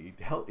out. It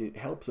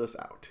helps us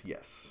out,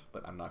 yes,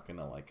 but I'm not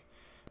gonna, like,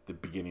 the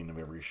beginning of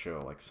every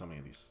show, like so many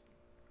of these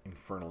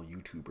infernal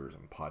YouTubers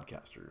and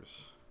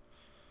podcasters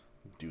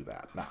do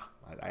that. Nah,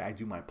 I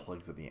do my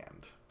plugs at the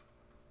end.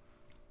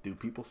 Do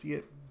people see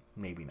it?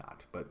 Maybe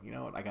not, but you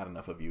know what? I got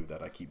enough of you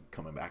that I keep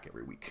coming back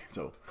every week,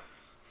 so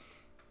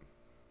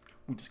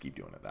we'll just keep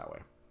doing it that way.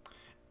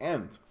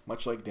 And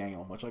much like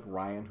Daniel, much like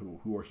Ryan,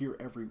 who are here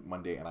every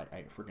Monday, and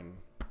I freaking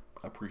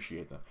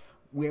appreciate them,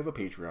 we have a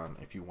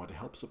Patreon if you want to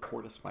help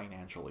support us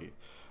financially.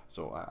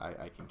 So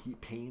I can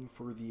keep paying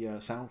for the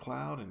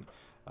SoundCloud, and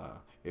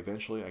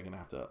eventually I'm going to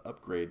have to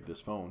upgrade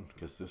this phone,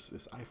 because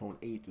this iPhone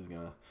 8 is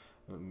going to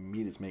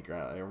meet its maker.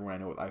 Everyone I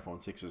know with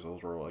iPhone 6s,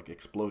 those are like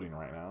exploding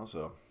right now,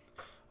 so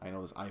I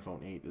know this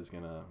iPhone 8 is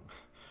going to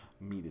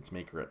meet its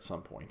maker at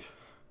some point.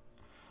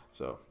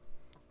 So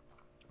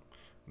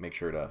make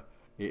sure to,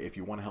 if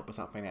you want to help us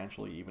out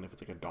financially, even if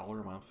it's like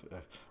 $1 a month,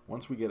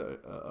 once we get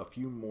a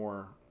few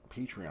more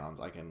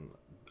Patreons, I can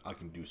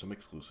do some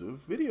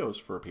exclusive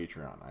videos for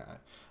Patreon.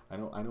 I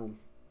know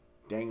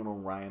Daniel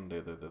and Ryan,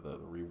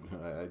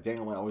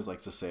 Daniel always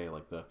likes to say,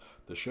 like, the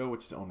show,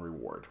 it's its own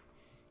reward.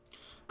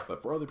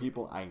 But for other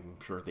people, I'm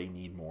sure they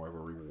need more of a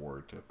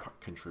reward to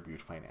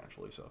contribute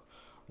financially. So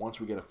once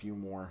we get a few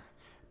more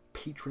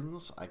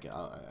patrons, I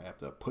have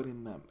to put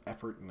in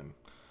effort, and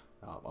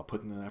I'll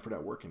put in the effort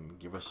at work and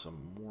give us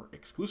some more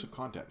exclusive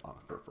content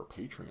for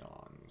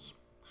Patreons.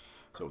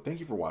 So thank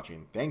you for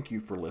watching. Thank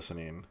you for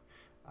listening.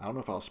 I don't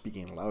know if I was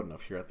speaking loud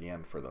enough here at the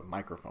end for the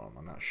microphone.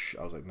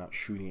 I was like not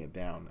shooting it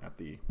down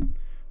at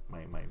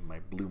my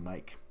blue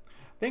mic.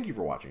 Thank you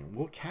for watching.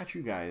 We'll catch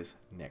you guys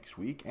next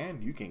week,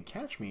 and you can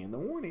catch me in the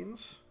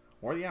mornings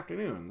or the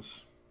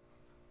afternoons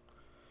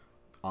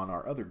on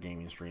our other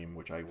gaming stream,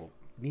 which I will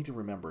need to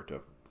remember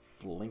to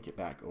link it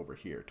back over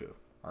here to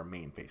our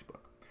main Facebook.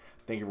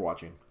 Thank you for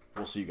watching.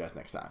 We'll see you guys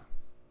next time.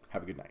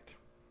 Have a good night.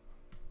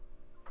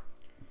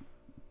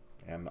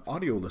 And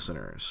audio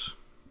listeners,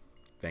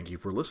 thank you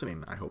for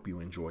listening. I hope you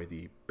enjoy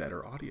the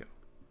better audio.